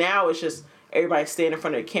 like, now it's just, everybody stand in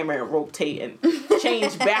front of the camera and rotate and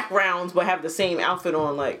change backgrounds, but have the same outfit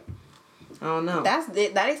on, like, I don't know.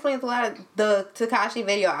 That explains a lot of the Tekashi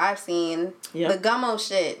video I've seen. Yep. The Gummo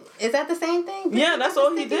shit. Is that the same thing? Yeah, that's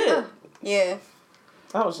all he did. Yeah.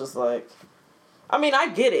 I was just like... I mean, I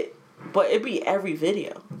get it. But it be every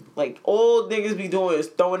video. Like, all niggas be doing is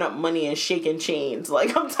throwing up money and shaking chains.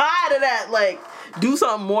 Like, I'm tired of that. Like, do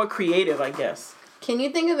something more creative, I guess. Can you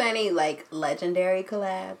think of any, like, legendary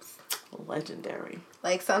collabs? Legendary.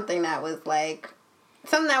 Like, something that was, like...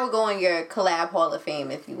 something that would go in your collab hall of fame,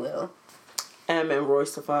 if you will. M and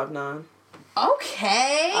Royce da 5'9".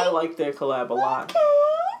 Okay. I like their collab a lot. Okay.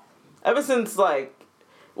 Ever since, like...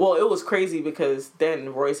 well, it was crazy because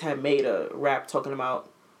then Royce had made a rap talking about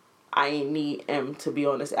I ain't need M to be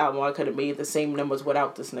on this album. I could have made the same numbers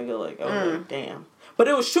without this nigga. Like, I was like, damn. But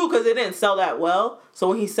it was true because it didn't sell that well. So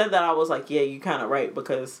when he said that, I was like, yeah, you kind of right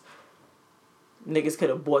because niggas could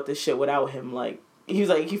have bought this shit without him. Like, he was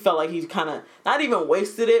like, he felt like he kind of not even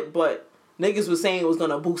wasted it, but niggas was saying it was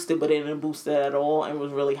gonna boost it, but it didn't boost it at all, and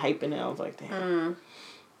was really hyping it. I was like, damn.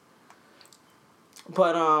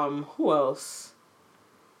 But who else?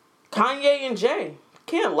 Kanye and Jay.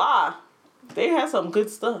 Can't lie, they had some good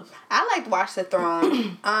stuff. I liked Watch the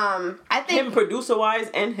Throne. I think him producer wise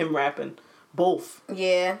and him rapping, both.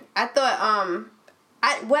 Yeah, I thought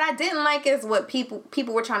what I didn't like is what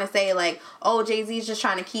people were trying to say, like, oh, Jay-Z's just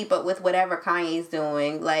trying to keep up with whatever Kanye's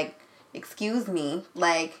doing, like. Excuse me,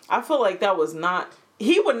 like... I feel like that was not...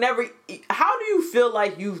 he would never... how do you feel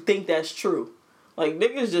like you think that's true? Like,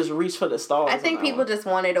 niggas just reach for the stars. I think people just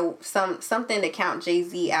wanted something to count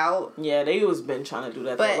Jay-Z out. Yeah, they was been trying to do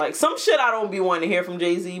that. But, like, some shit I don't be wanting to hear from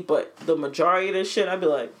Jay-Z, but the majority of this shit, I'd be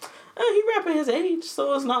like, he rapping his age,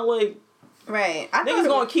 so it's not like... right. Niggas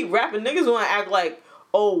gonna keep rapping. Niggas gonna act like...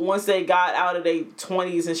 oh, once they got out of their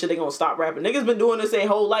 20s and shit, they gonna stop rapping. Niggas been doing this their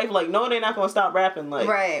whole life. Like, no, they not gonna stop rapping. Like...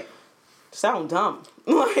 right. Sound dumb.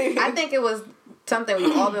 Like, I think it was something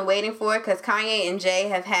we've all been waiting for because Kanye and Jay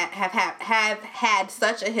have had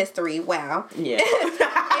such a history. Wow. Yeah.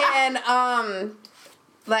 And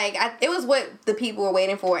Like, it was what the people were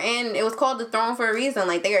waiting for. And it was called The Throne for a reason.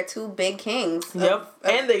 Like, they are two big kings. Yep.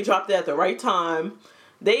 And they dropped it at the right time.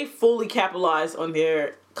 They fully capitalized on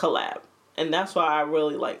their collab. And that's why I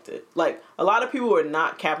really liked it. Like, a lot of people were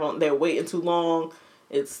not capitalizing. They're waiting too long.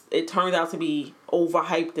 It turned out to be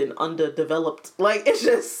overhyped and underdeveloped. Like, it's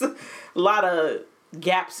just a lot of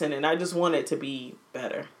gaps in it. I just want it to be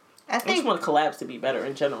better. I just want collabs to be better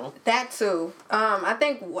in general. That too. I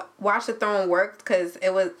think Watch the Throne worked because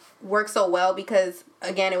worked so well because,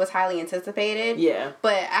 again, it was highly anticipated. Yeah.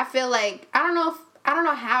 But I feel like, I don't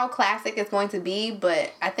know how classic it's going to be,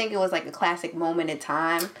 but I think it was like a classic moment in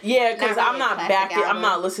time. Yeah, because I'm not back. I'm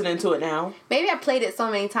not listening to it now. Maybe I played it so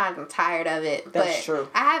many times I'm tired of it. That's true.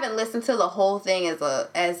 I haven't listened to the whole thing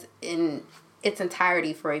as in its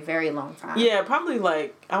entirety for a very long time. Yeah, probably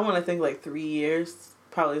like, I want to think like 3 years.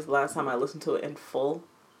 Probably is the last time I listened to it in full.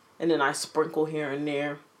 And then I sprinkle here and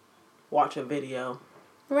there, watch a video.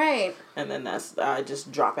 Right. And then I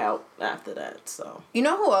just drop out after that, so. You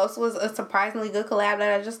know who else was a surprisingly good collab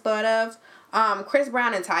that I just thought of? Chris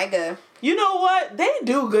Brown and Tyga. You know what? They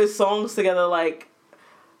do good songs together, like,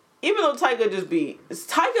 even though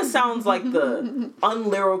Tyga sounds like the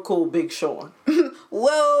unlyrical Big Sean.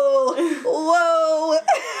 Whoa.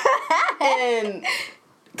 And,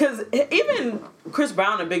 because even Chris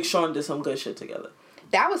Brown and Big Sean did some good shit together.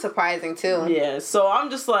 That was surprising, too. Yeah, so I'm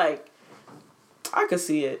just like, I could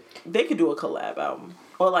see it. They could do a collab album.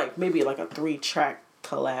 Or, like, maybe, like, a 3-track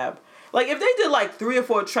collab. Like, if they did, like, 3 or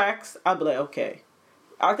 4 tracks, I'd be like, okay.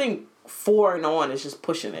 I think 4 and on is just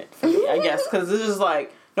pushing it for me, I guess. Because it's just,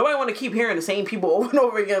 like, nobody want to keep hearing the same people over and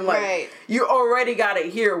over again. Like, right. You already got to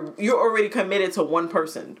hear, you're already committed to one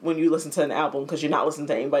person when you listen to an album because you're not listening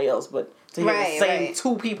to anybody else. But to hear the same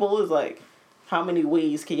 2 people is, like, how many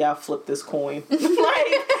ways can y'all flip this coin? Like,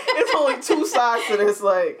 it's only 2 sides to this,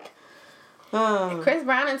 like... Chris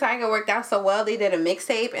Brown and Tyga worked out so well. They did a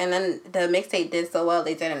mixtape, and then the mixtape did so well.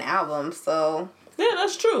 They did an album. So yeah,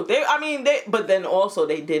 that's true. But then also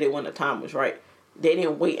they did it when the time was right. They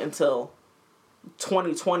didn't wait until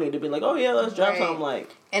 2020 to be like, oh yeah, let's drop something.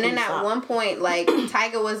 Like, and then at one point, like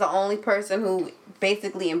Tyga was the only person who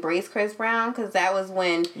basically embraced Chris Brown because that was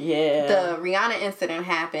when the Rihanna incident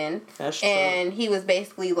happened. That's true. And he was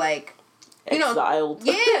basically like, exiled.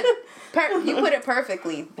 Yeah. You put it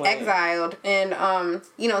perfectly. Right. Exiled. And,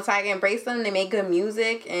 Tyga embraced them. They made good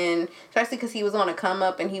music. And especially because he was on a come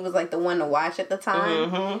up and he was, like, the one to watch at the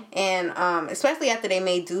time. Mm-hmm. And especially after they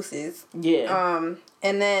made Deuces. Yeah.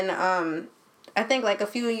 And then I think, like, a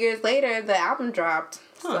few years later, the album dropped.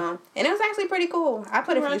 Huh. So, and it was actually pretty cool. I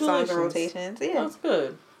put a few songs in rotations. Yeah. That's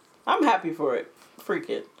good. I'm happy for it. Freak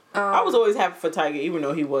it. I was always happy for Tyga, even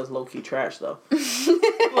though he was low-key trash, though.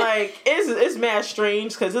 Like, it's mad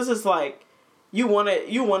strange, because this is like, you want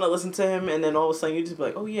to listen to him, and then all of a sudden you just be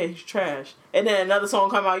like, oh yeah, he's trash. And then another song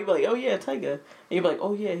come out, you be like, oh yeah, Tyga. And you be like,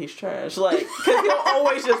 oh yeah, he's trash. Like, because he'll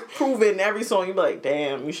always just prove it in every song. You be like,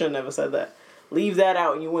 damn, you should have never said that. Leave that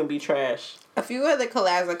out and you wouldn't be trash. A few other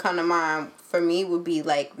collabs that come to mind for me would be,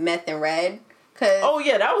 like, Meth and Red. Oh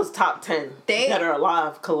yeah, that was top 10 Dead or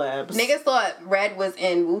Alive collabs. Niggas thought Red was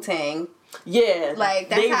in Wu-Tang. Yeah, like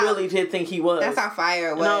they really did think he was. That's how fire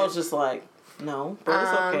it was. And I was just like, no, but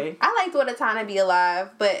it's okay. I liked What a Time to Be Alive,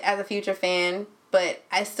 but as a Future fan, but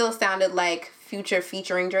I still sounded like Future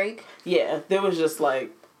featuring Drake. Yeah, there was just like,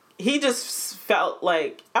 he just felt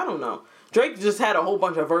like, I don't know. Drake just had a whole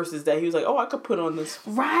bunch of verses that he was like, oh, I could put on this.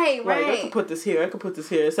 Right. I could put this here. I could put this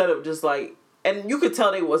here. Instead of just like, and you could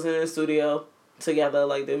tell they wasn't in the studio together.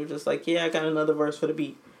 Like, they were just like, yeah, I got another verse for the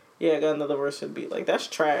beat. Yeah, I got another verse for the beat. Like, that's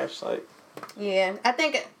trash. Like, yeah, I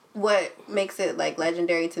think what makes it like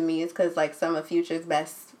legendary to me is because like some of Future's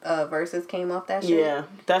best verses came off that shit. Yeah,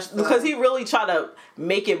 that's because he really tried to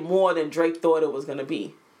make it more than Drake thought it was gonna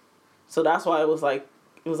be. So that's why it was like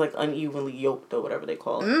unevenly yoked or whatever they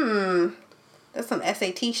call it. That's some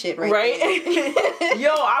SAT shit right there.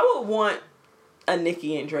 Yo, I would want a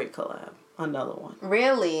Nicki and Drake collab. Another one.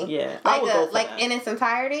 Really? Yeah. Like I would go for that. In its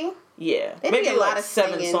entirety? Yeah. Maybe a lot of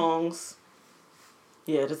 7 singing. Songs.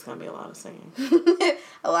 Yeah, there's gonna be a lot of singing.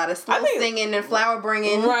 A lot of slow singing and flower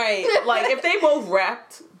bringing. Right. Like, if they both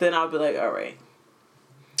rapped, then I'll be like, all right.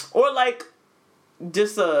 Or like,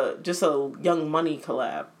 just a Young Money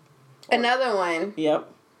collab. Another one.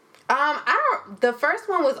 Yep. The first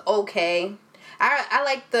one was okay. I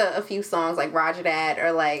liked a few songs like Roger That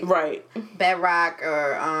or like Bedrock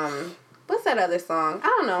or what's that other song? I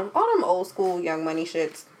don't know. All them old school Young Money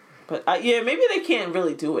shits. But yeah, maybe they can't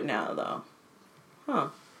really do it now though. Huh.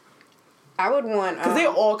 I would want... Because they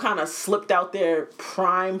all kind of slipped out their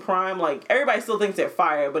prime. Like, everybody still thinks they're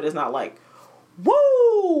fire, but it's not like,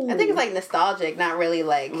 woo! I think it's like nostalgic, not really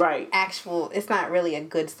like right. actual. It's not really a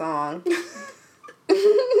good song.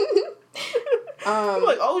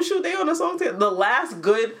 Like, oh shoot, they on a song together. The last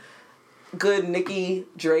good Nicki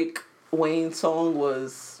Drake Wayne song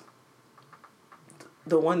was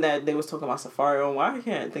the one that they was talking about Safari on. Why I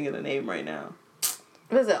can't think of the name right now.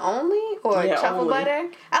 Was it Only or Truffle Only. Butter?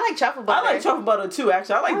 I like Truffle Butter. I like Truffle Butter too.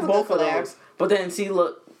 Actually, I like both of those. But then see,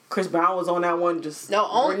 look, Chris Brown was on that one, just bringing it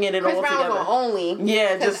all together. Chris Brown was on Only.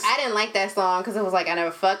 Yeah, because I didn't like that song because it was like I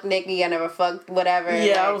never fucked Nicki, I never fucked whatever.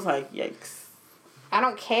 Yeah, like, I was like, yikes. I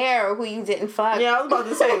don't care who you didn't fuck. Yeah, I was about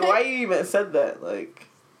to say, why you even said that? Like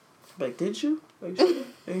did you? Like,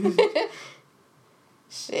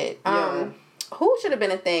 shit. Who should have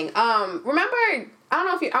been a thing? Remember, I don't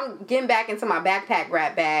know if you. I'm getting back into my backpack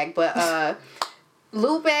rap bag, but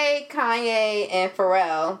Lupe, Kanye, and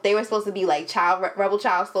Pharrell, they were supposed to be like Rebel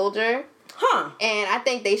Child Soldier. Huh. And I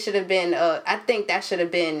think they should have been. I think that should have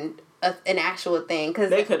been an actual thing because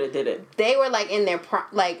they could have did it. They were like in their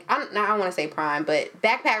I don't want to say prime, but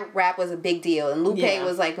backpack rap was a big deal, and Lupe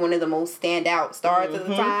was like one of the most standout stars at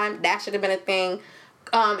the time. That should have been a thing.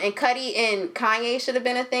 And Cudi and Kanye should have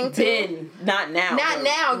been a thing too. Not now. Not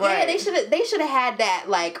now. Right. Yeah, they should have had that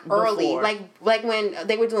like early, like when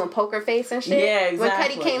they were doing Poker Face and shit. Yeah,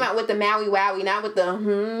 exactly. When Cudi came out with the Maui Wowie, not with the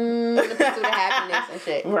pursuit of happiness and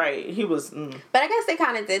shit. Right. He was. But I guess they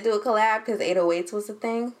kind of did do a collab because 808s was a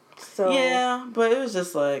thing. So yeah, but it was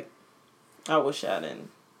just like, I wish I didn't.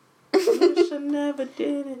 I wish I never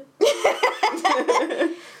did it.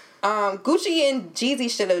 Gucci and Jeezy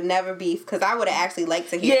should have never beefed because I would have actually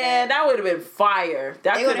liked to hear that. Yeah, that would have been fire.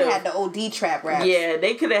 They would have had the OD trap rap. Yeah,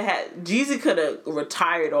 they could have had... Jeezy could have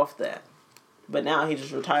retired off that. But now he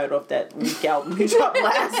just retired off that weak album he dropped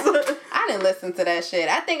last. I didn't listen to that shit.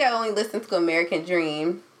 I think I only listened to American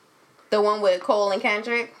Dream. The one with Cole and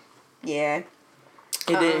Kendrick. Yeah.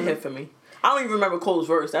 It didn't hit for me. I don't even remember Cole's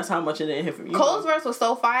verse. That's how much it didn't hit for me. Cole's verse was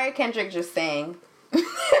so fire, Kendrick just sang.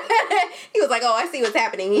 He was like, "Oh, I see what's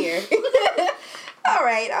happening here." All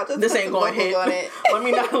right, I'll just this ain't going to hit. On it.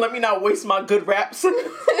 let me not waste my good raps.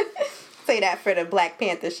 Say that for the Black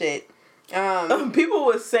Panther shit. People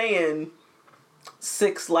were saying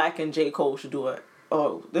 6 Lack and J. Cole should do it.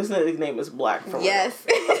 Oh, this nigga's name is Black. Yes,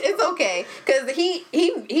 it's okay because he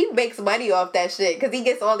makes money off that shit because he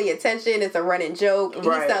gets all the attention. It's a running joke.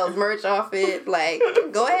 Right. He sells merch off it. Like,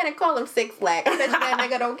 go ahead and call him 6 Lack. I bet you that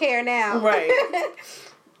nigga don't care now. Right.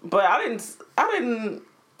 But I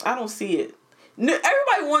don't see it.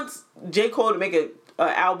 Everybody wants J. Cole to make an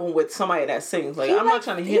album with somebody that sings. Like, I'm not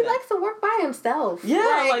trying to hear that. He likes to work by himself.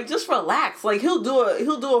 Yeah, like just relax. Like he'll do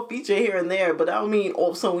a feature here and there, but I don't mean all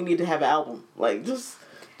of a sudden we need to have an album. Like just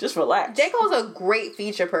relax. J. Cole's a great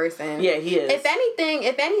feature person. Yeah, he is. If anything,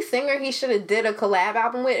 if any singer he should have did a collab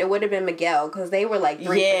album with, it would have been Miguel because they were like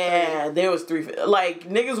 3 Yeah, there was 3. Like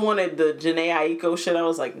niggas wanted the Jhené Aiko shit. I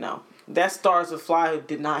was like, no, that Stars Will Fly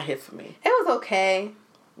did not hit for me. It was okay.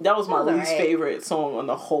 That was my least favorite song on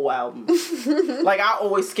the whole album. Like, I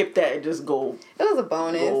always skip that and just go. It was a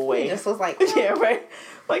bonus. Go away. It just was like, yeah, right.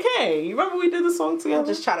 Like, hey, you remember we did the song together? I'll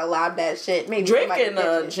just try to lob that shit. Maybe Drake and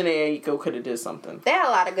Jhené Aiko could have did something. They had a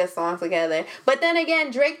lot of good songs together. But then again,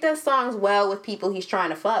 Drake does songs well with people he's trying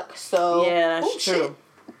to fuck. So yeah, that's true. Shit.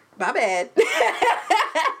 My bad.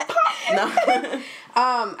 No.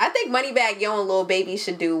 I think Moneybagg Yo and Lil Baby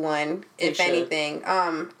should do one, if anything.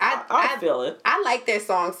 I feel it. I like their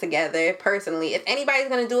songs together, personally. If anybody's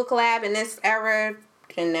gonna do a collab in this era,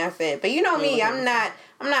 then that's it. But you know me, I'm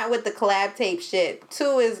not with the collab tape shit.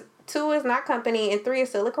 2 is not company and 3 is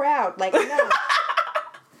still a crowd. Like, no.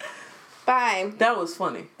 Bye. That was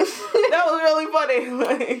funny. That was really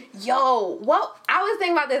funny. Yo, well, I was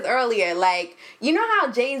thinking about this earlier. Like, you know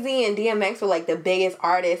how Jay-Z and DMX were like the biggest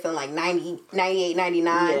artists in like 90, 98,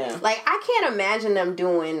 99? Yeah. Like, I can't imagine them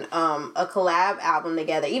doing a collab album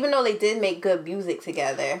together, even though they did make good music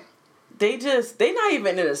together. They not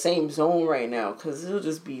even in the same zone right now, because it'll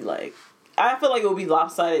just be like, I feel like it'll be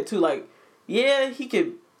lopsided too. Like, yeah, he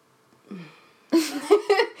could.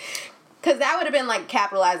 Because that would have been, like,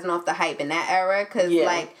 capitalizing off the hype in that era. Because,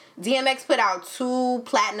 like, DMX put out 2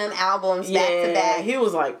 platinum albums back to back. He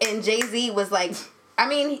was, like... And Jay-Z was, like... I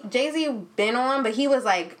mean, Jay-Z been on, but he was,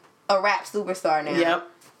 like, a rap superstar now.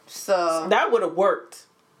 Yep. So... That would have worked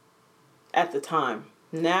at the time.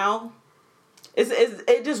 Now,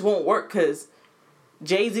 it just won't work, because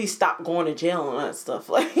Jay-Z stopped going to jail and all that stuff.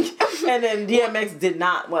 Like, and then DMX did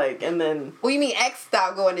not, like, and then... Well, you mean X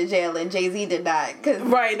stopped going to jail and Jay-Z did not? Cause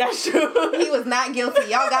right, that's true. He was not guilty.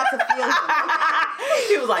 Y'all got to feel him.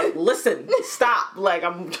 He was like, listen, stop. Like,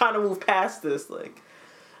 I'm trying to move past this. Like,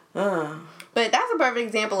 But that's a perfect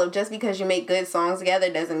example of just because you make good songs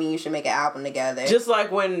together doesn't mean you should make an album together. Just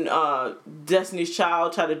like when Destiny's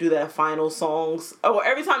Child tried to do that final songs. Oh,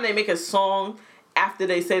 every time they make a song after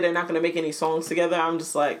they say they're not going to make any songs together, I'm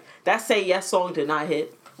just like, that Say Yes song did not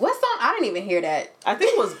hit. What song? I didn't even hear that. I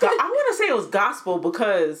think it was, I want to say it was gospel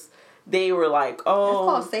because they were like, oh.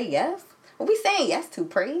 It's called Say Yes? What we saying yes to?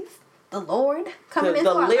 Praise the Lord coming into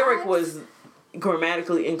the our lyric lives? was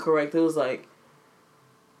grammatically incorrect. It was like,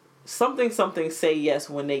 something say yes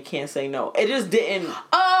when they can't say no. It just didn't.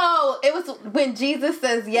 Oh, it was when Jesus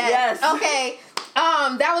says yes. Yes. Okay.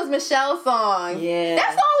 That was Michelle's song. Yeah.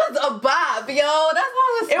 That song was a bop, yo. That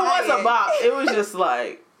song was fire. It was a bop. It was just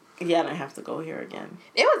like, yeah, I don't have to go here again.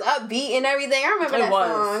 It was upbeat and everything. I remember that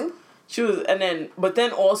song. She was, but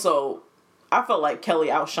then also, I felt like Kelly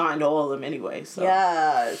outshined all of them anyway. So.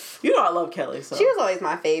 Yes. You know I love Kelly, so. She was always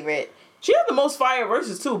my favorite. She had the most fire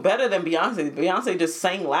verses too, better than Beyonce. Beyonce just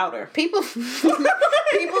sang louder. People say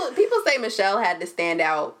Michelle had the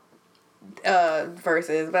standout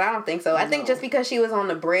verses, but I don't think so. I think just because she was on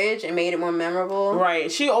the bridge and made it more memorable.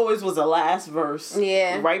 Right. She always was the last verse.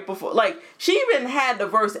 Yeah. Right before, like, she even had the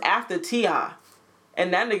verse after T.I.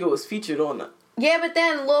 And that nigga was featured on the. Yeah, but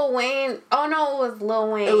then Lil Wayne. Oh no, it was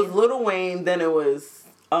Lil Wayne. It was Lil Wayne. Then it was.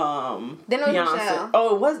 Then it was Beyonce. Michelle.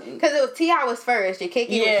 Oh, it wasn't. Because it was T.I. was first. You kick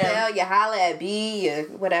it, Michelle, you holla at B, you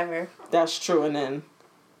whatever. That's true. And then,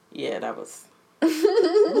 yeah, that was.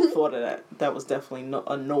 Who thought of that? That was definitely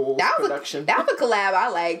a Knowles production. That was a collab I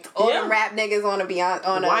liked. All them rap niggas on a Beyonce.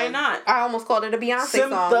 Why not? I almost called it a Beyonce Sim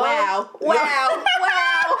song. Thug. Wow.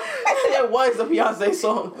 It was a Beyonce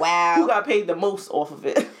song. Wow. Who got paid the most off of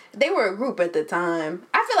it? They were a group at the time.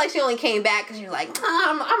 I feel like she only came back because she was like,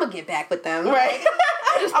 I'm going to get back with them. Right.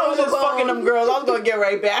 I was just fucking them girls. I was going to get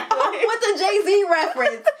right back. With the Jay-Z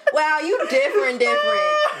reference. Wow, you different.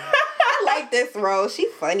 I like this Rose. She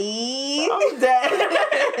funny. I'm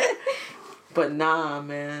dead. But nah,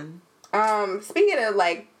 man. Speaking of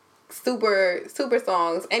like super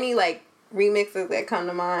songs, any like remixes that come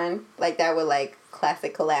to mind, like that were like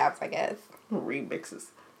classic collabs, I guess. Remix.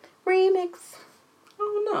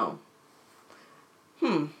 I don't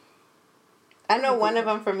know. I know one of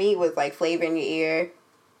them for me was like Flavor in Your Ear,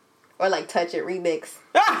 or like Touch It remix.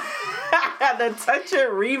 The Touch It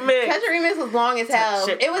remix. Touch It remix was long as hell.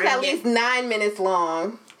 It was at least 9 minutes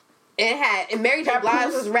long. It had, and Mary J.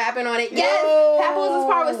 Blige was rapping on it. Yes, Papoose'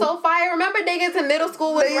 part was so fire. Remember niggas in middle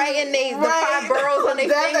school was writing the 5 boroughs on their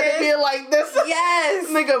fingers? Be like this. Yes.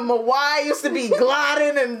 Nigga, Mawai used to be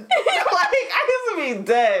gliding and like, I used to be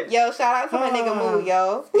dead. Yo, shout out to my nigga Moo,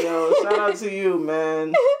 yo. Yo, shout out to you,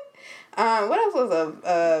 man. What else was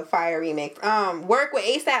a fire remix? Work with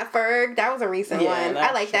ASAP Ferg. That was a recent one.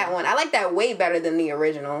 I like that one. I like that way better than the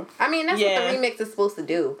original. I mean, that's what the remix is supposed to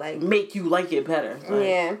do. Like make you like it better. Like.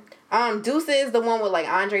 Yeah. Deuces, the one with like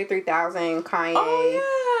Andre 3000, Kanye. Oh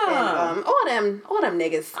yeah. And all them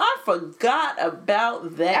niggas. I forgot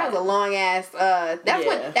about that. That was a long ass.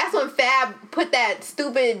 That's when Fab put that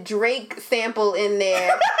stupid Drake sample in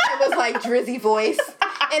there. It was like Drizzy voice,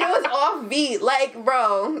 and it was off beat. Like,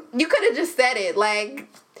 bro, you could have just said it. Like,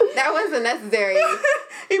 that wasn't necessary.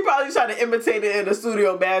 He probably tried to imitate it in the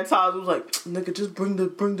studio bad times. It was like, nigga, just bring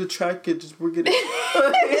the track in, just bring it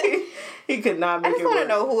in. He could not make it. I just want to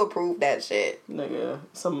know who approved that shit. Nigga,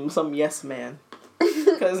 some yes man.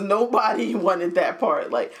 Because nobody wanted that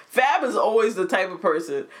part. Like, Fab is always the type of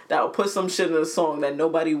person that will put some shit in a song that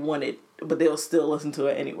nobody wanted, but they'll still listen to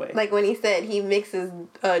it anyway. Like when he said he mixes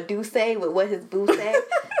Douce with what his boo say.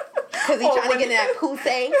 Because he's trying to get in that poo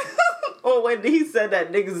say. Or when he said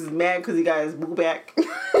that niggas is mad because he got his boo back.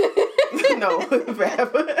 No,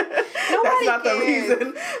 Fab. That's not the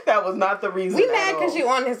reason. That was not the reason. We mad because you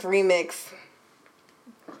on his remix.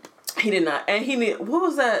 He did not. And what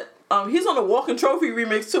was that? He's on the Walking Trophy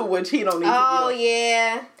remix too, which he don't need to be on.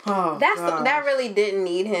 Yeah. Oh, that really didn't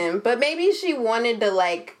need him. But maybe she wanted to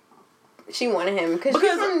like. She wanted him because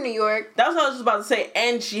she's from New York. That's what I was just about to say.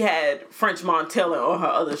 And she had French Montana on her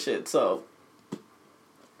other shit, so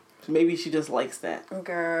maybe she just likes that.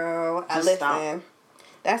 Girl, listen. Stop.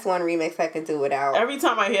 That's one remix I could do without. Every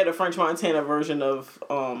time I hear the French Montana version of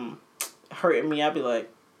Hurting Me, I'd be like,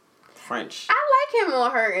 French. I like him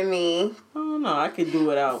on Hurting Me. Oh no, I could do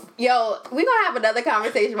without. Yo, we gonna have another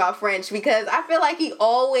conversation about French because I feel like he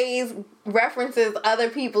always references other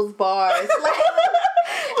people's bars.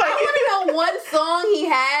 I want to know one song he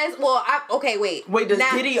has. Well, okay, wait. Wait,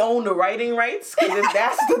 did he own the writing rights? Because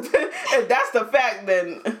if that's the fact,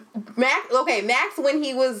 then Max when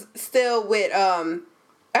he was still with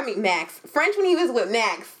French when he was with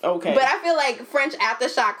Max. Okay. But I feel like French after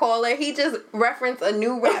Shot Caller, he just referenced a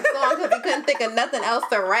new rap song because he couldn't think of nothing else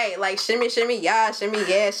to write. Like, shimmy, shimmy, yeah, shimmy,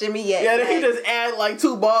 yeah, shimmy, yeah. Yeah, then he just add like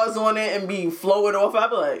 2 bars on it and be flowing off. I'd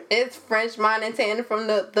be like... It's French Montana from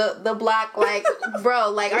the block. Like, bro,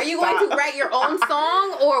 like, are you going to write your own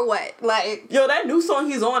song or what? Like... Yo, that new song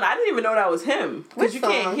he's on, I didn't even know that was him. Because you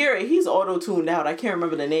song? can't hear it. He's auto-tuned out. I can't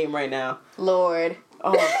remember the name right now. Lord.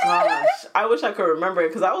 Oh gosh, I wish I could remember it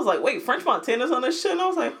because I was like, wait, French Montana's on this shit, and I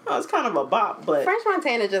was like, oh, it's kind of a bop, but French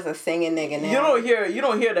Montana just a singing nigga now. You don't hear the you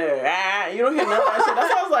don't hear none of that shit.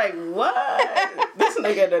 That's why I was like, what? This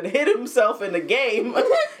nigga done hit himself in the game.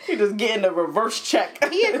 He just getting the reverse check.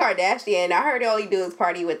 He a Kardashian. I heard all he do is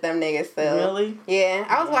party with them niggas still. Really? Yeah.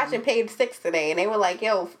 I was watching Page 6 today, and they were like,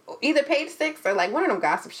 yo, either Page 6 or like one of them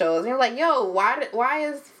gossip shows. And they were like, yo, why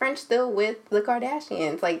is French still with the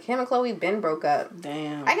Kardashians? Like, him and Khloe been broke up.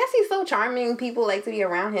 Damn. I guess he's so charming. People like to be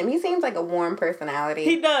around him. He seems like a warm personality.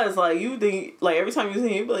 He does. Like, you think, like, every time you see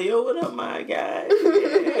him, you be like, yo, what up, my guy?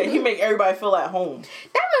 Yeah. He make everybody feel at home.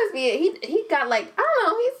 That must be it. He got like, I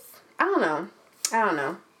don't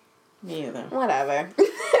know. Me either. Whatever.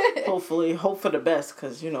 Hopefully, hope for the best,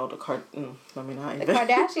 because, you know, let me not even. The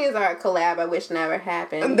Kardashians are a collab I wish never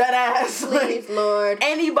happened. That ass. Please, like, Lord.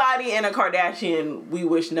 Anybody in a Kardashian, we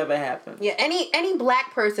wish never happened. Yeah, any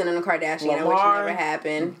black person in a Kardashian Lamar, I wish never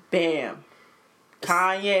happened. Bam.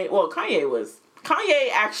 Kanye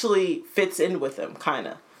actually fits in with him, kind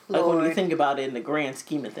of. Like, when you think about it in the grand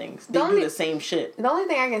scheme of things. They do the same shit. The only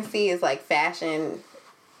thing I can see is, like, fashion.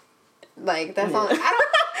 Like, that's all.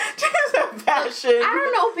 Fashion.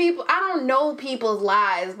 I don't know people's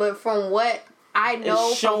lives, but from what I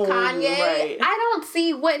know from Kanye, right. I don't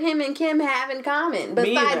see what him and Kim have in common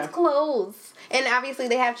besides clothes. And obviously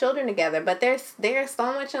they have children together, but they're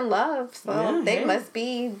so much in love, so must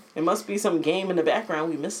be. It must be some game in the background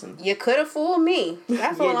we missing. You could have fooled me.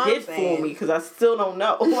 That's what I'm saying. You did fool me because I still don't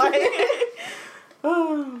know. Like,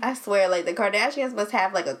 I swear, like, the Kardashians must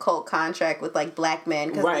have, like, a cult contract with, like, black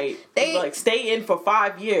men. Cause right. They, like, stay in for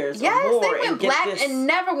 5 years or more. Yes, they went black and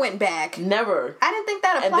never went back. Never. I didn't think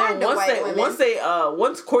that applied to white women.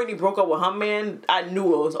 Once Kourtney broke up with her man, I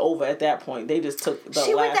knew it was over at that point. They just took the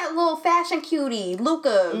She with that little fashion cutie,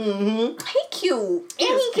 Luca. Mm-hmm. He cute.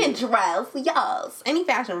 And he can dress. Yes. Any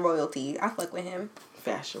fashion royalty. I fuck with him.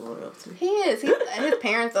 Fashion royalty. He is. His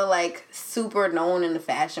parents are like super known in the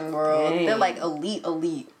fashion world. Dang. They're like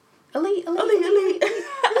elite.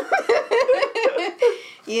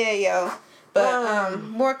 Yeah, yo. But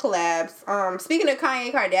more collabs. Speaking of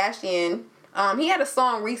Kanye Kardashian, he had a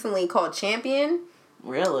song recently called Champion.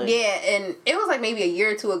 Really? Yeah, and it was like maybe a year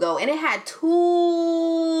or two ago, and it had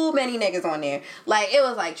too many niggas on there. Like, it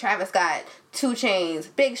was like Travis Scott, 2 Chainz,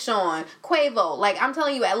 Big Sean, Quavo. Like, I'm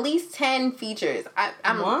telling you, at least 10 features.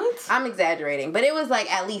 I'm exaggerating, but it was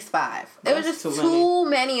like at least 5. It was just too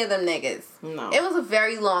many of them niggas. No. It was a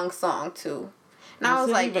very long song too, and I was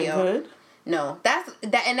like, yo. Good? No,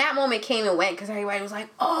 and that moment came and went because everybody was like,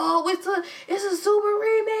 "Oh, it's a super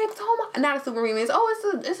remix. Oh my, not a super remix.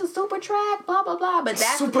 Oh, it's a super track. Blah blah blah." But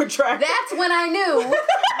that's super track. That's when I knew.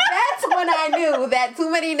 That's when I knew that too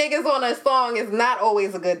many niggas on a song is not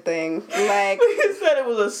always a good thing. Like, you said, it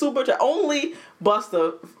was a super track. Only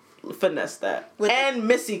Busta finessed that, and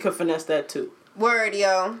Missy could finesse that too. Word,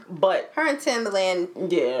 yo. But her and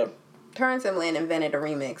Timbaland. Yeah. Her and Timbaland invented a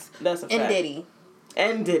remix. That's a fact.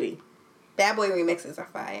 And Diddy. Bad Boy remixes are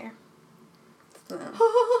fire. So.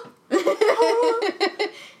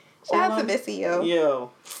 Shout out to Missy, yo.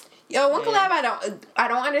 One collab I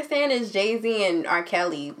don't understand is Jay-Z and R.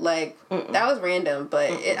 Kelly. Like, that was random, but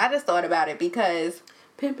I just thought about it because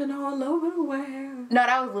pimping all over the world. No,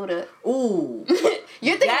 that was Luda. Ooh.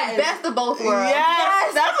 You're thinking best of both worlds.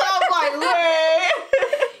 Yes, that's what I was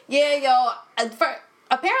like, yeah, yo.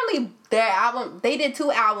 Apparently, their album, they did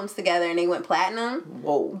 2 albums together and they went platinum.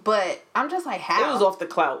 Whoa. But I'm just like, how? It was off the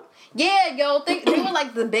clout. Yeah, yo. They were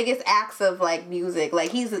like the biggest acts of like music.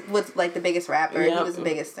 Like, he was like the biggest rapper. Yep. He was the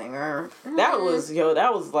biggest singer. That was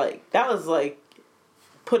like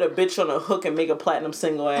put a bitch on a hook and make a platinum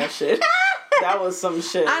single ass shit. That was some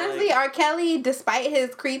shit. Honestly, like, R. Kelly, despite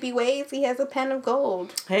his creepy ways, he has a pen of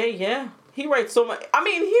gold. Hey, yeah. He writes so much. I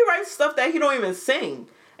mean, he writes stuff that he don't even sing.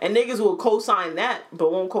 And niggas will co-sign that,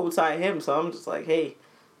 but won't co-sign him. So I'm just like, hey,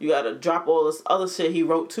 you gotta drop all this other shit he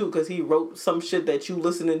wrote too, because he wrote some shit that you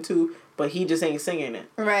listening to, but he just ain't singing it.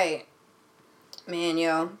 Right. Man,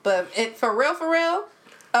 yo. But for real,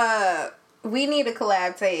 we need a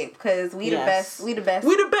collab tape, because we the best. We the best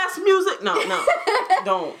music. No,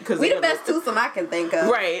 don't. Cause we the best twosome I can think of.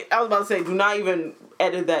 Right. I was about to say, do not even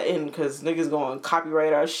edit that in because niggas going to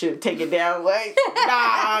copyright our shit, take it down. Like,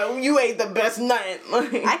 nah, you ain't the best nothing.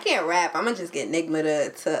 I can't rap. I'm gonna just get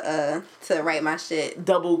Nigma to write my shit.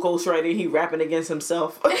 Double ghostwriting. He rapping against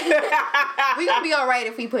himself. We gonna be all right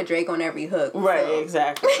if we put Drake on every hook. Right, so.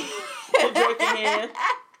 Exactly. Put Drake in here.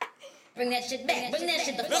 Bring that shit back. Bring that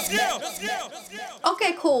shit the Let's fuck go. back. Let's go. Let's go.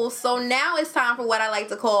 Okay, cool. So now it's time for what I like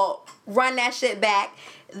to call Run That Shit Back.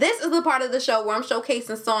 This is the part of the show where I'm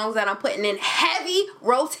showcasing songs that I'm putting in heavy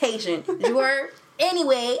rotation. You heard?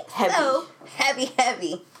 Anyway, heavy. So heavy.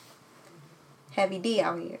 Heavy D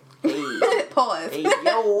out here. Hey. Pause. Hey,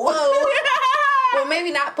 yo. Whoa. Well,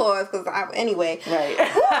 maybe not pause, because anyway. Right.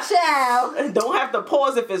 Child. Don't have to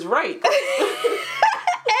pause if it's right.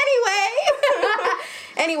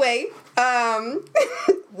 Anyway,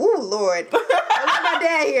 woo, Lord. I let my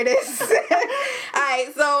dad hear this.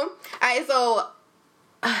 Alright, so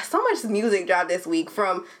so much music dropped this week,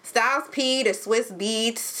 from Styles P to Swiss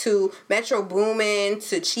Beats to Metro Boomin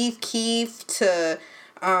to Chief Keef to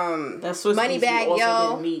Moneybagg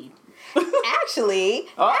Yo. Actually,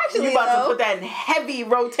 you about to put that in heavy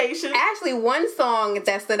rotation? Actually, one song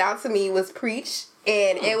that stood out to me was Preach.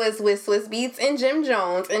 And it was with Swiss Beats and Jim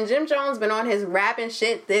Jones. And Jim Jones been on his rapping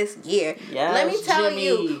shit this year. Yes, let me tell Jimmy.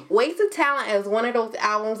 you, Wasted Talent is one of those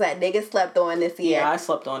albums that niggas slept on this year. Yeah, I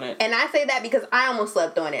slept on it. And I say that because I almost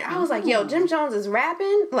slept on it. I was like, yo, Jim Jones is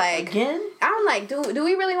rapping? Like, again? I'm like, do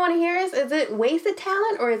we really want to hear this? Is it Wasted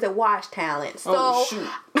Talent or is it Wash Talent? So, shoot.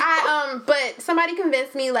 but somebody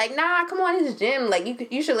convinced me, like, nah, come on, it's Jim.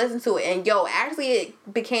 Like, you should listen to it. And yo, actually,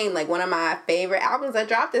 it became like one of my favorite albums that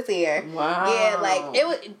dropped this year. Wow. Yeah, like, it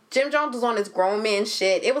was, Jim Jones was on his grown man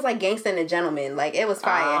shit. It was like Gangsta and a Gentleman. Like, it was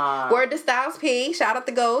fire. Word to Styles P. Shout out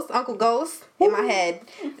to Ghost, Uncle Ghost. In my head,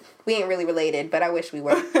 we ain't really related, but I wish we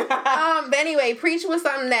were. But anyway, Preach was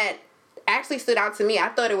something that actually stood out to me. I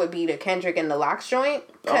thought it would be the Kendrick and the Lox joint,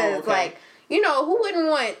 because like, you know, who wouldn't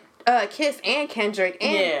want Kiss and Kendrick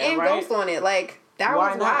and right? Ghost on it? Like, that Why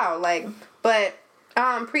was not? wild. Like, but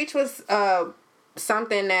Preach was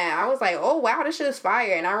something that I was like, oh wow, this shit is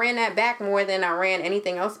fire, and I ran that back more than I ran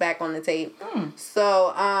anything else back on the tape.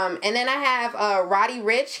 So and then I have Roddy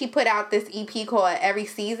Ricch. He put out this EP called Every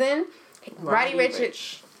Season. Roddy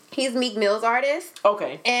Ricch. He's Meek Mill's artist.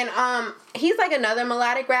 Okay. And he's like another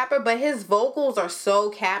melodic rapper, but his vocals are so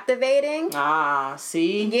captivating.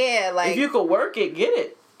 See? Yeah, like, if you could work it, get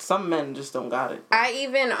it. Some men just don't got it. I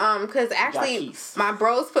even, because actually, my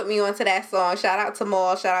bros put me onto that song. Shout out to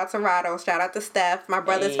Maul, shout out to Rado, shout out to Steph, my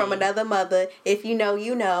brothers from another mother. If you know,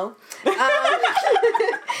 you know.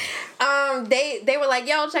 They were like,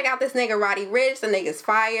 yo, check out this nigga Roddy Ricch. The nigga's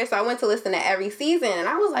fire. So I went to listen to Every Season, and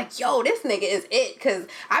I was like, yo, this nigga is it. Because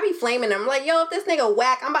I be flaming him. Like, yo, if this nigga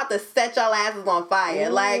whack, I'm about to set y'all asses on fire.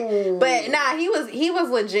 Ooh. Like, but nah, he was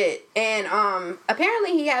legit. And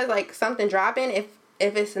apparently he has like something dropping.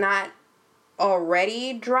 If it's not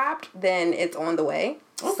already dropped, then it's on the way.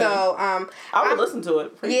 Okay. So I would listen to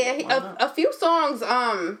it. A few songs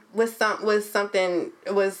was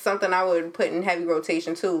something I would put in heavy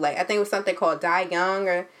rotation too. Like, I think it was something called Die Young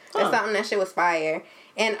or something. That shit was fire.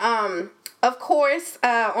 And of course,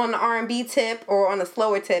 on the R&B tip, or on the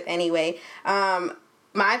slower tip anyway,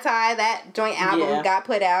 My Tai, that joint album got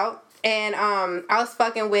put out, and I was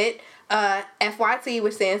fucking with FYT,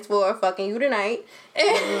 which stands for Fucking You Tonight.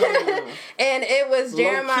 And it was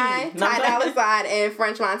Jeremiah, Ty Dolla $ign, and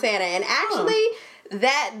French Montana. And actually,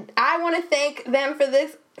 that I want to thank them for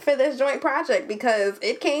this joint project, because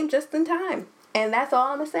it came just in time. And that's all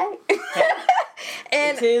I'm going to say.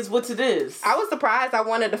 And it is what it is. I was surprised I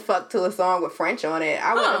wanted to fuck to a song with French on it.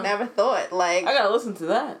 I would have never thought. Like, I gotta listen to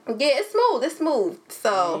that. Yeah, it's smooth.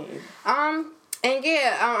 So, and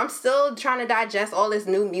yeah, I'm still trying to digest all this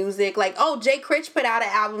new music. Like, Jay Critch put out an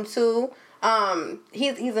album too.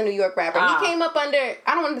 He's a New York rapper. He came up under,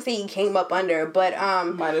 I don't want to say he came up under, but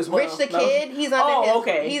might as well. Rich the Kid, he's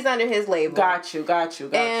under he's under his label. Got you.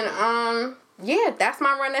 And yeah, that's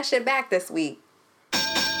my Run That Shit Back this week.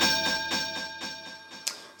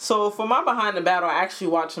 So for my Behind the Battle, I actually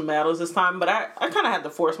watched some battles this time, but I kind of had to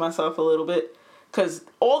force myself a little bit, because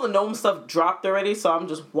all the Gnome stuff dropped already, so I'm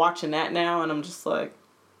just watching that now, and I'm just like,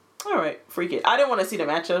 alright, freak it. I didn't want to see the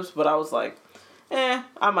matchups, but I was like,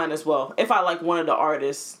 I might as well, if I like one of the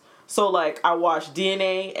artists. So like, I watched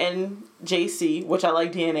DNA and JC, which I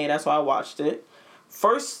like DNA, that's why I watched it.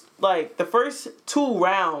 The first 2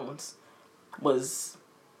 rounds was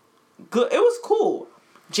good. It was cool.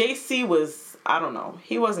 JC was, I don't know,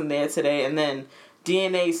 he wasn't there today, and then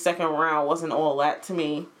DNA's second round wasn't all that to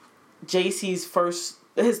me. JC's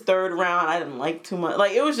his third round, I didn't like too much.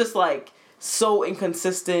 Like, it was just like so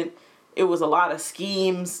inconsistent. it was a lot of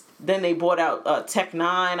schemes. Then they brought out Tech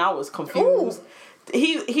 9. I was confused. Ooh.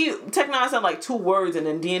 He Tech 9 said like 2 words, and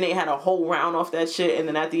then DNA had a whole round off that shit, and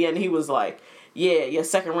then at the end he was like, yeah, your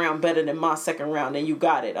second round better than my second round, and you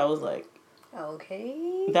got it. I was like, okay.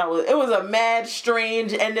 It was a mad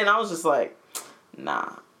strange, and then I was just like,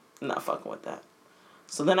 nah, I'm not fucking with that.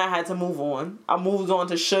 So then I had to move on. I moved on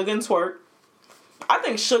to Suge and Twerk. I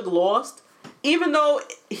think Suge lost, even though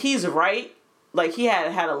he's right. Like, he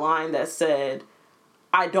had a line that said,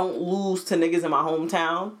 I don't lose to niggas in my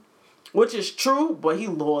hometown, which is true, but he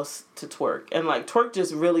lost to Twerk. And, like, Twerk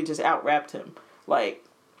just really just out-rapped him. Like,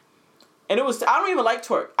 and I don't even like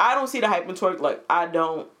Twerk. I don't see the hype in Twerk. Like, I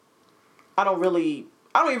don't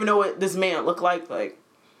even know what this man look like. Like,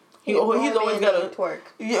 he's always got a Twerk.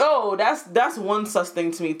 Yo, that's one sus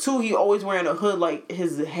thing to me. 2, he always wearing a hood, like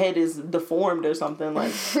his head is deformed or something.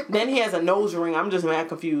 Like, then he has a nose ring. I'm just mad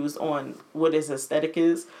confused on what his aesthetic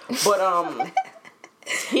is. But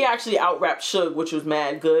he actually out-rapped Suge, which was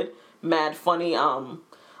mad good, mad funny. I'm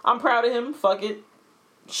proud of him. Fuck it,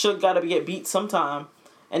 Suge gotta get beat sometime.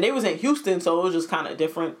 And they was in Houston, so it was just kind of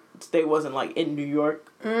different. They wasn't like in New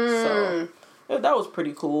York, so that was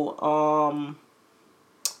pretty cool.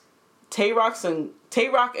 Tay-Rock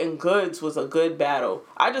and Goods was a good battle.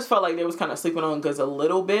 I just felt like they was kind of sleeping on Goods a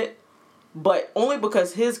little bit, but only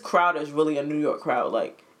because his crowd is really a New York crowd.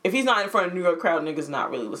 Like, if he's not in front of a New York crowd, niggas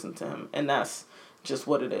not really listening to him, and that's just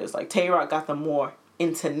what it is. Like, Tay-Rock got the more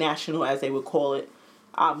international, as they would call it.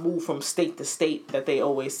 I moved from state to state, that they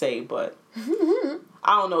always say, but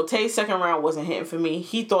I don't know. Tay's second round wasn't hitting for me.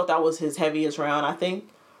 He thought that was his heaviest round, I think,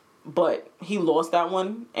 but he lost that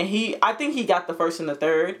one, and I think he got the first and the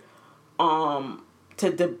third. To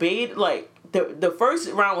debate, like, the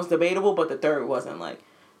first round was debatable, but the third wasn't. Like,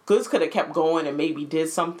 Goods could have kept going and maybe did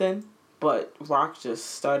something, but Rock just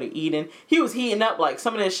started eating. He was heating up, like,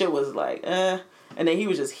 some of that shit was like, and then he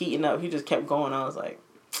was just heating up. He just kept going. I was like,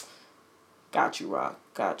 got you, Rock,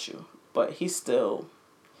 got you. But he still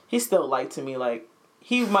lied to me, like,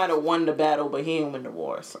 he might have won the battle, but he didn't win the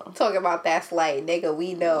war, so. Talk about that slight, nigga,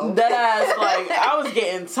 we know. That ass, like, I was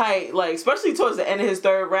getting tight, like, especially towards the end of his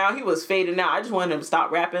third round, he was fading out. I just wanted him to stop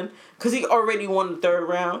rapping, because he already won the third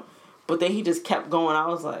round, but then he just kept going. I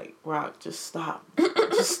was like, Rock, just stop.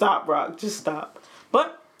 Just stop, Rock, just stop.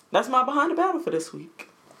 But that's my Behind the Battle for this week.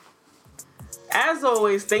 As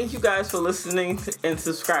always, thank you guys for listening and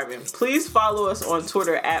subscribing. Please follow us on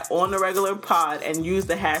Twitter at OnTheRegularPod and use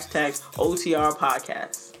the hashtags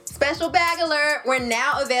OTRPodcast. Special bag alert, we're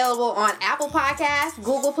now available on Apple Podcasts,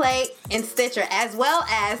 Google Play, and Stitcher, as well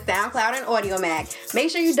as SoundCloud and Audio Mac.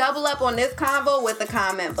 Make sure you double up on this convo with a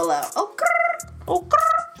comment below. Okay.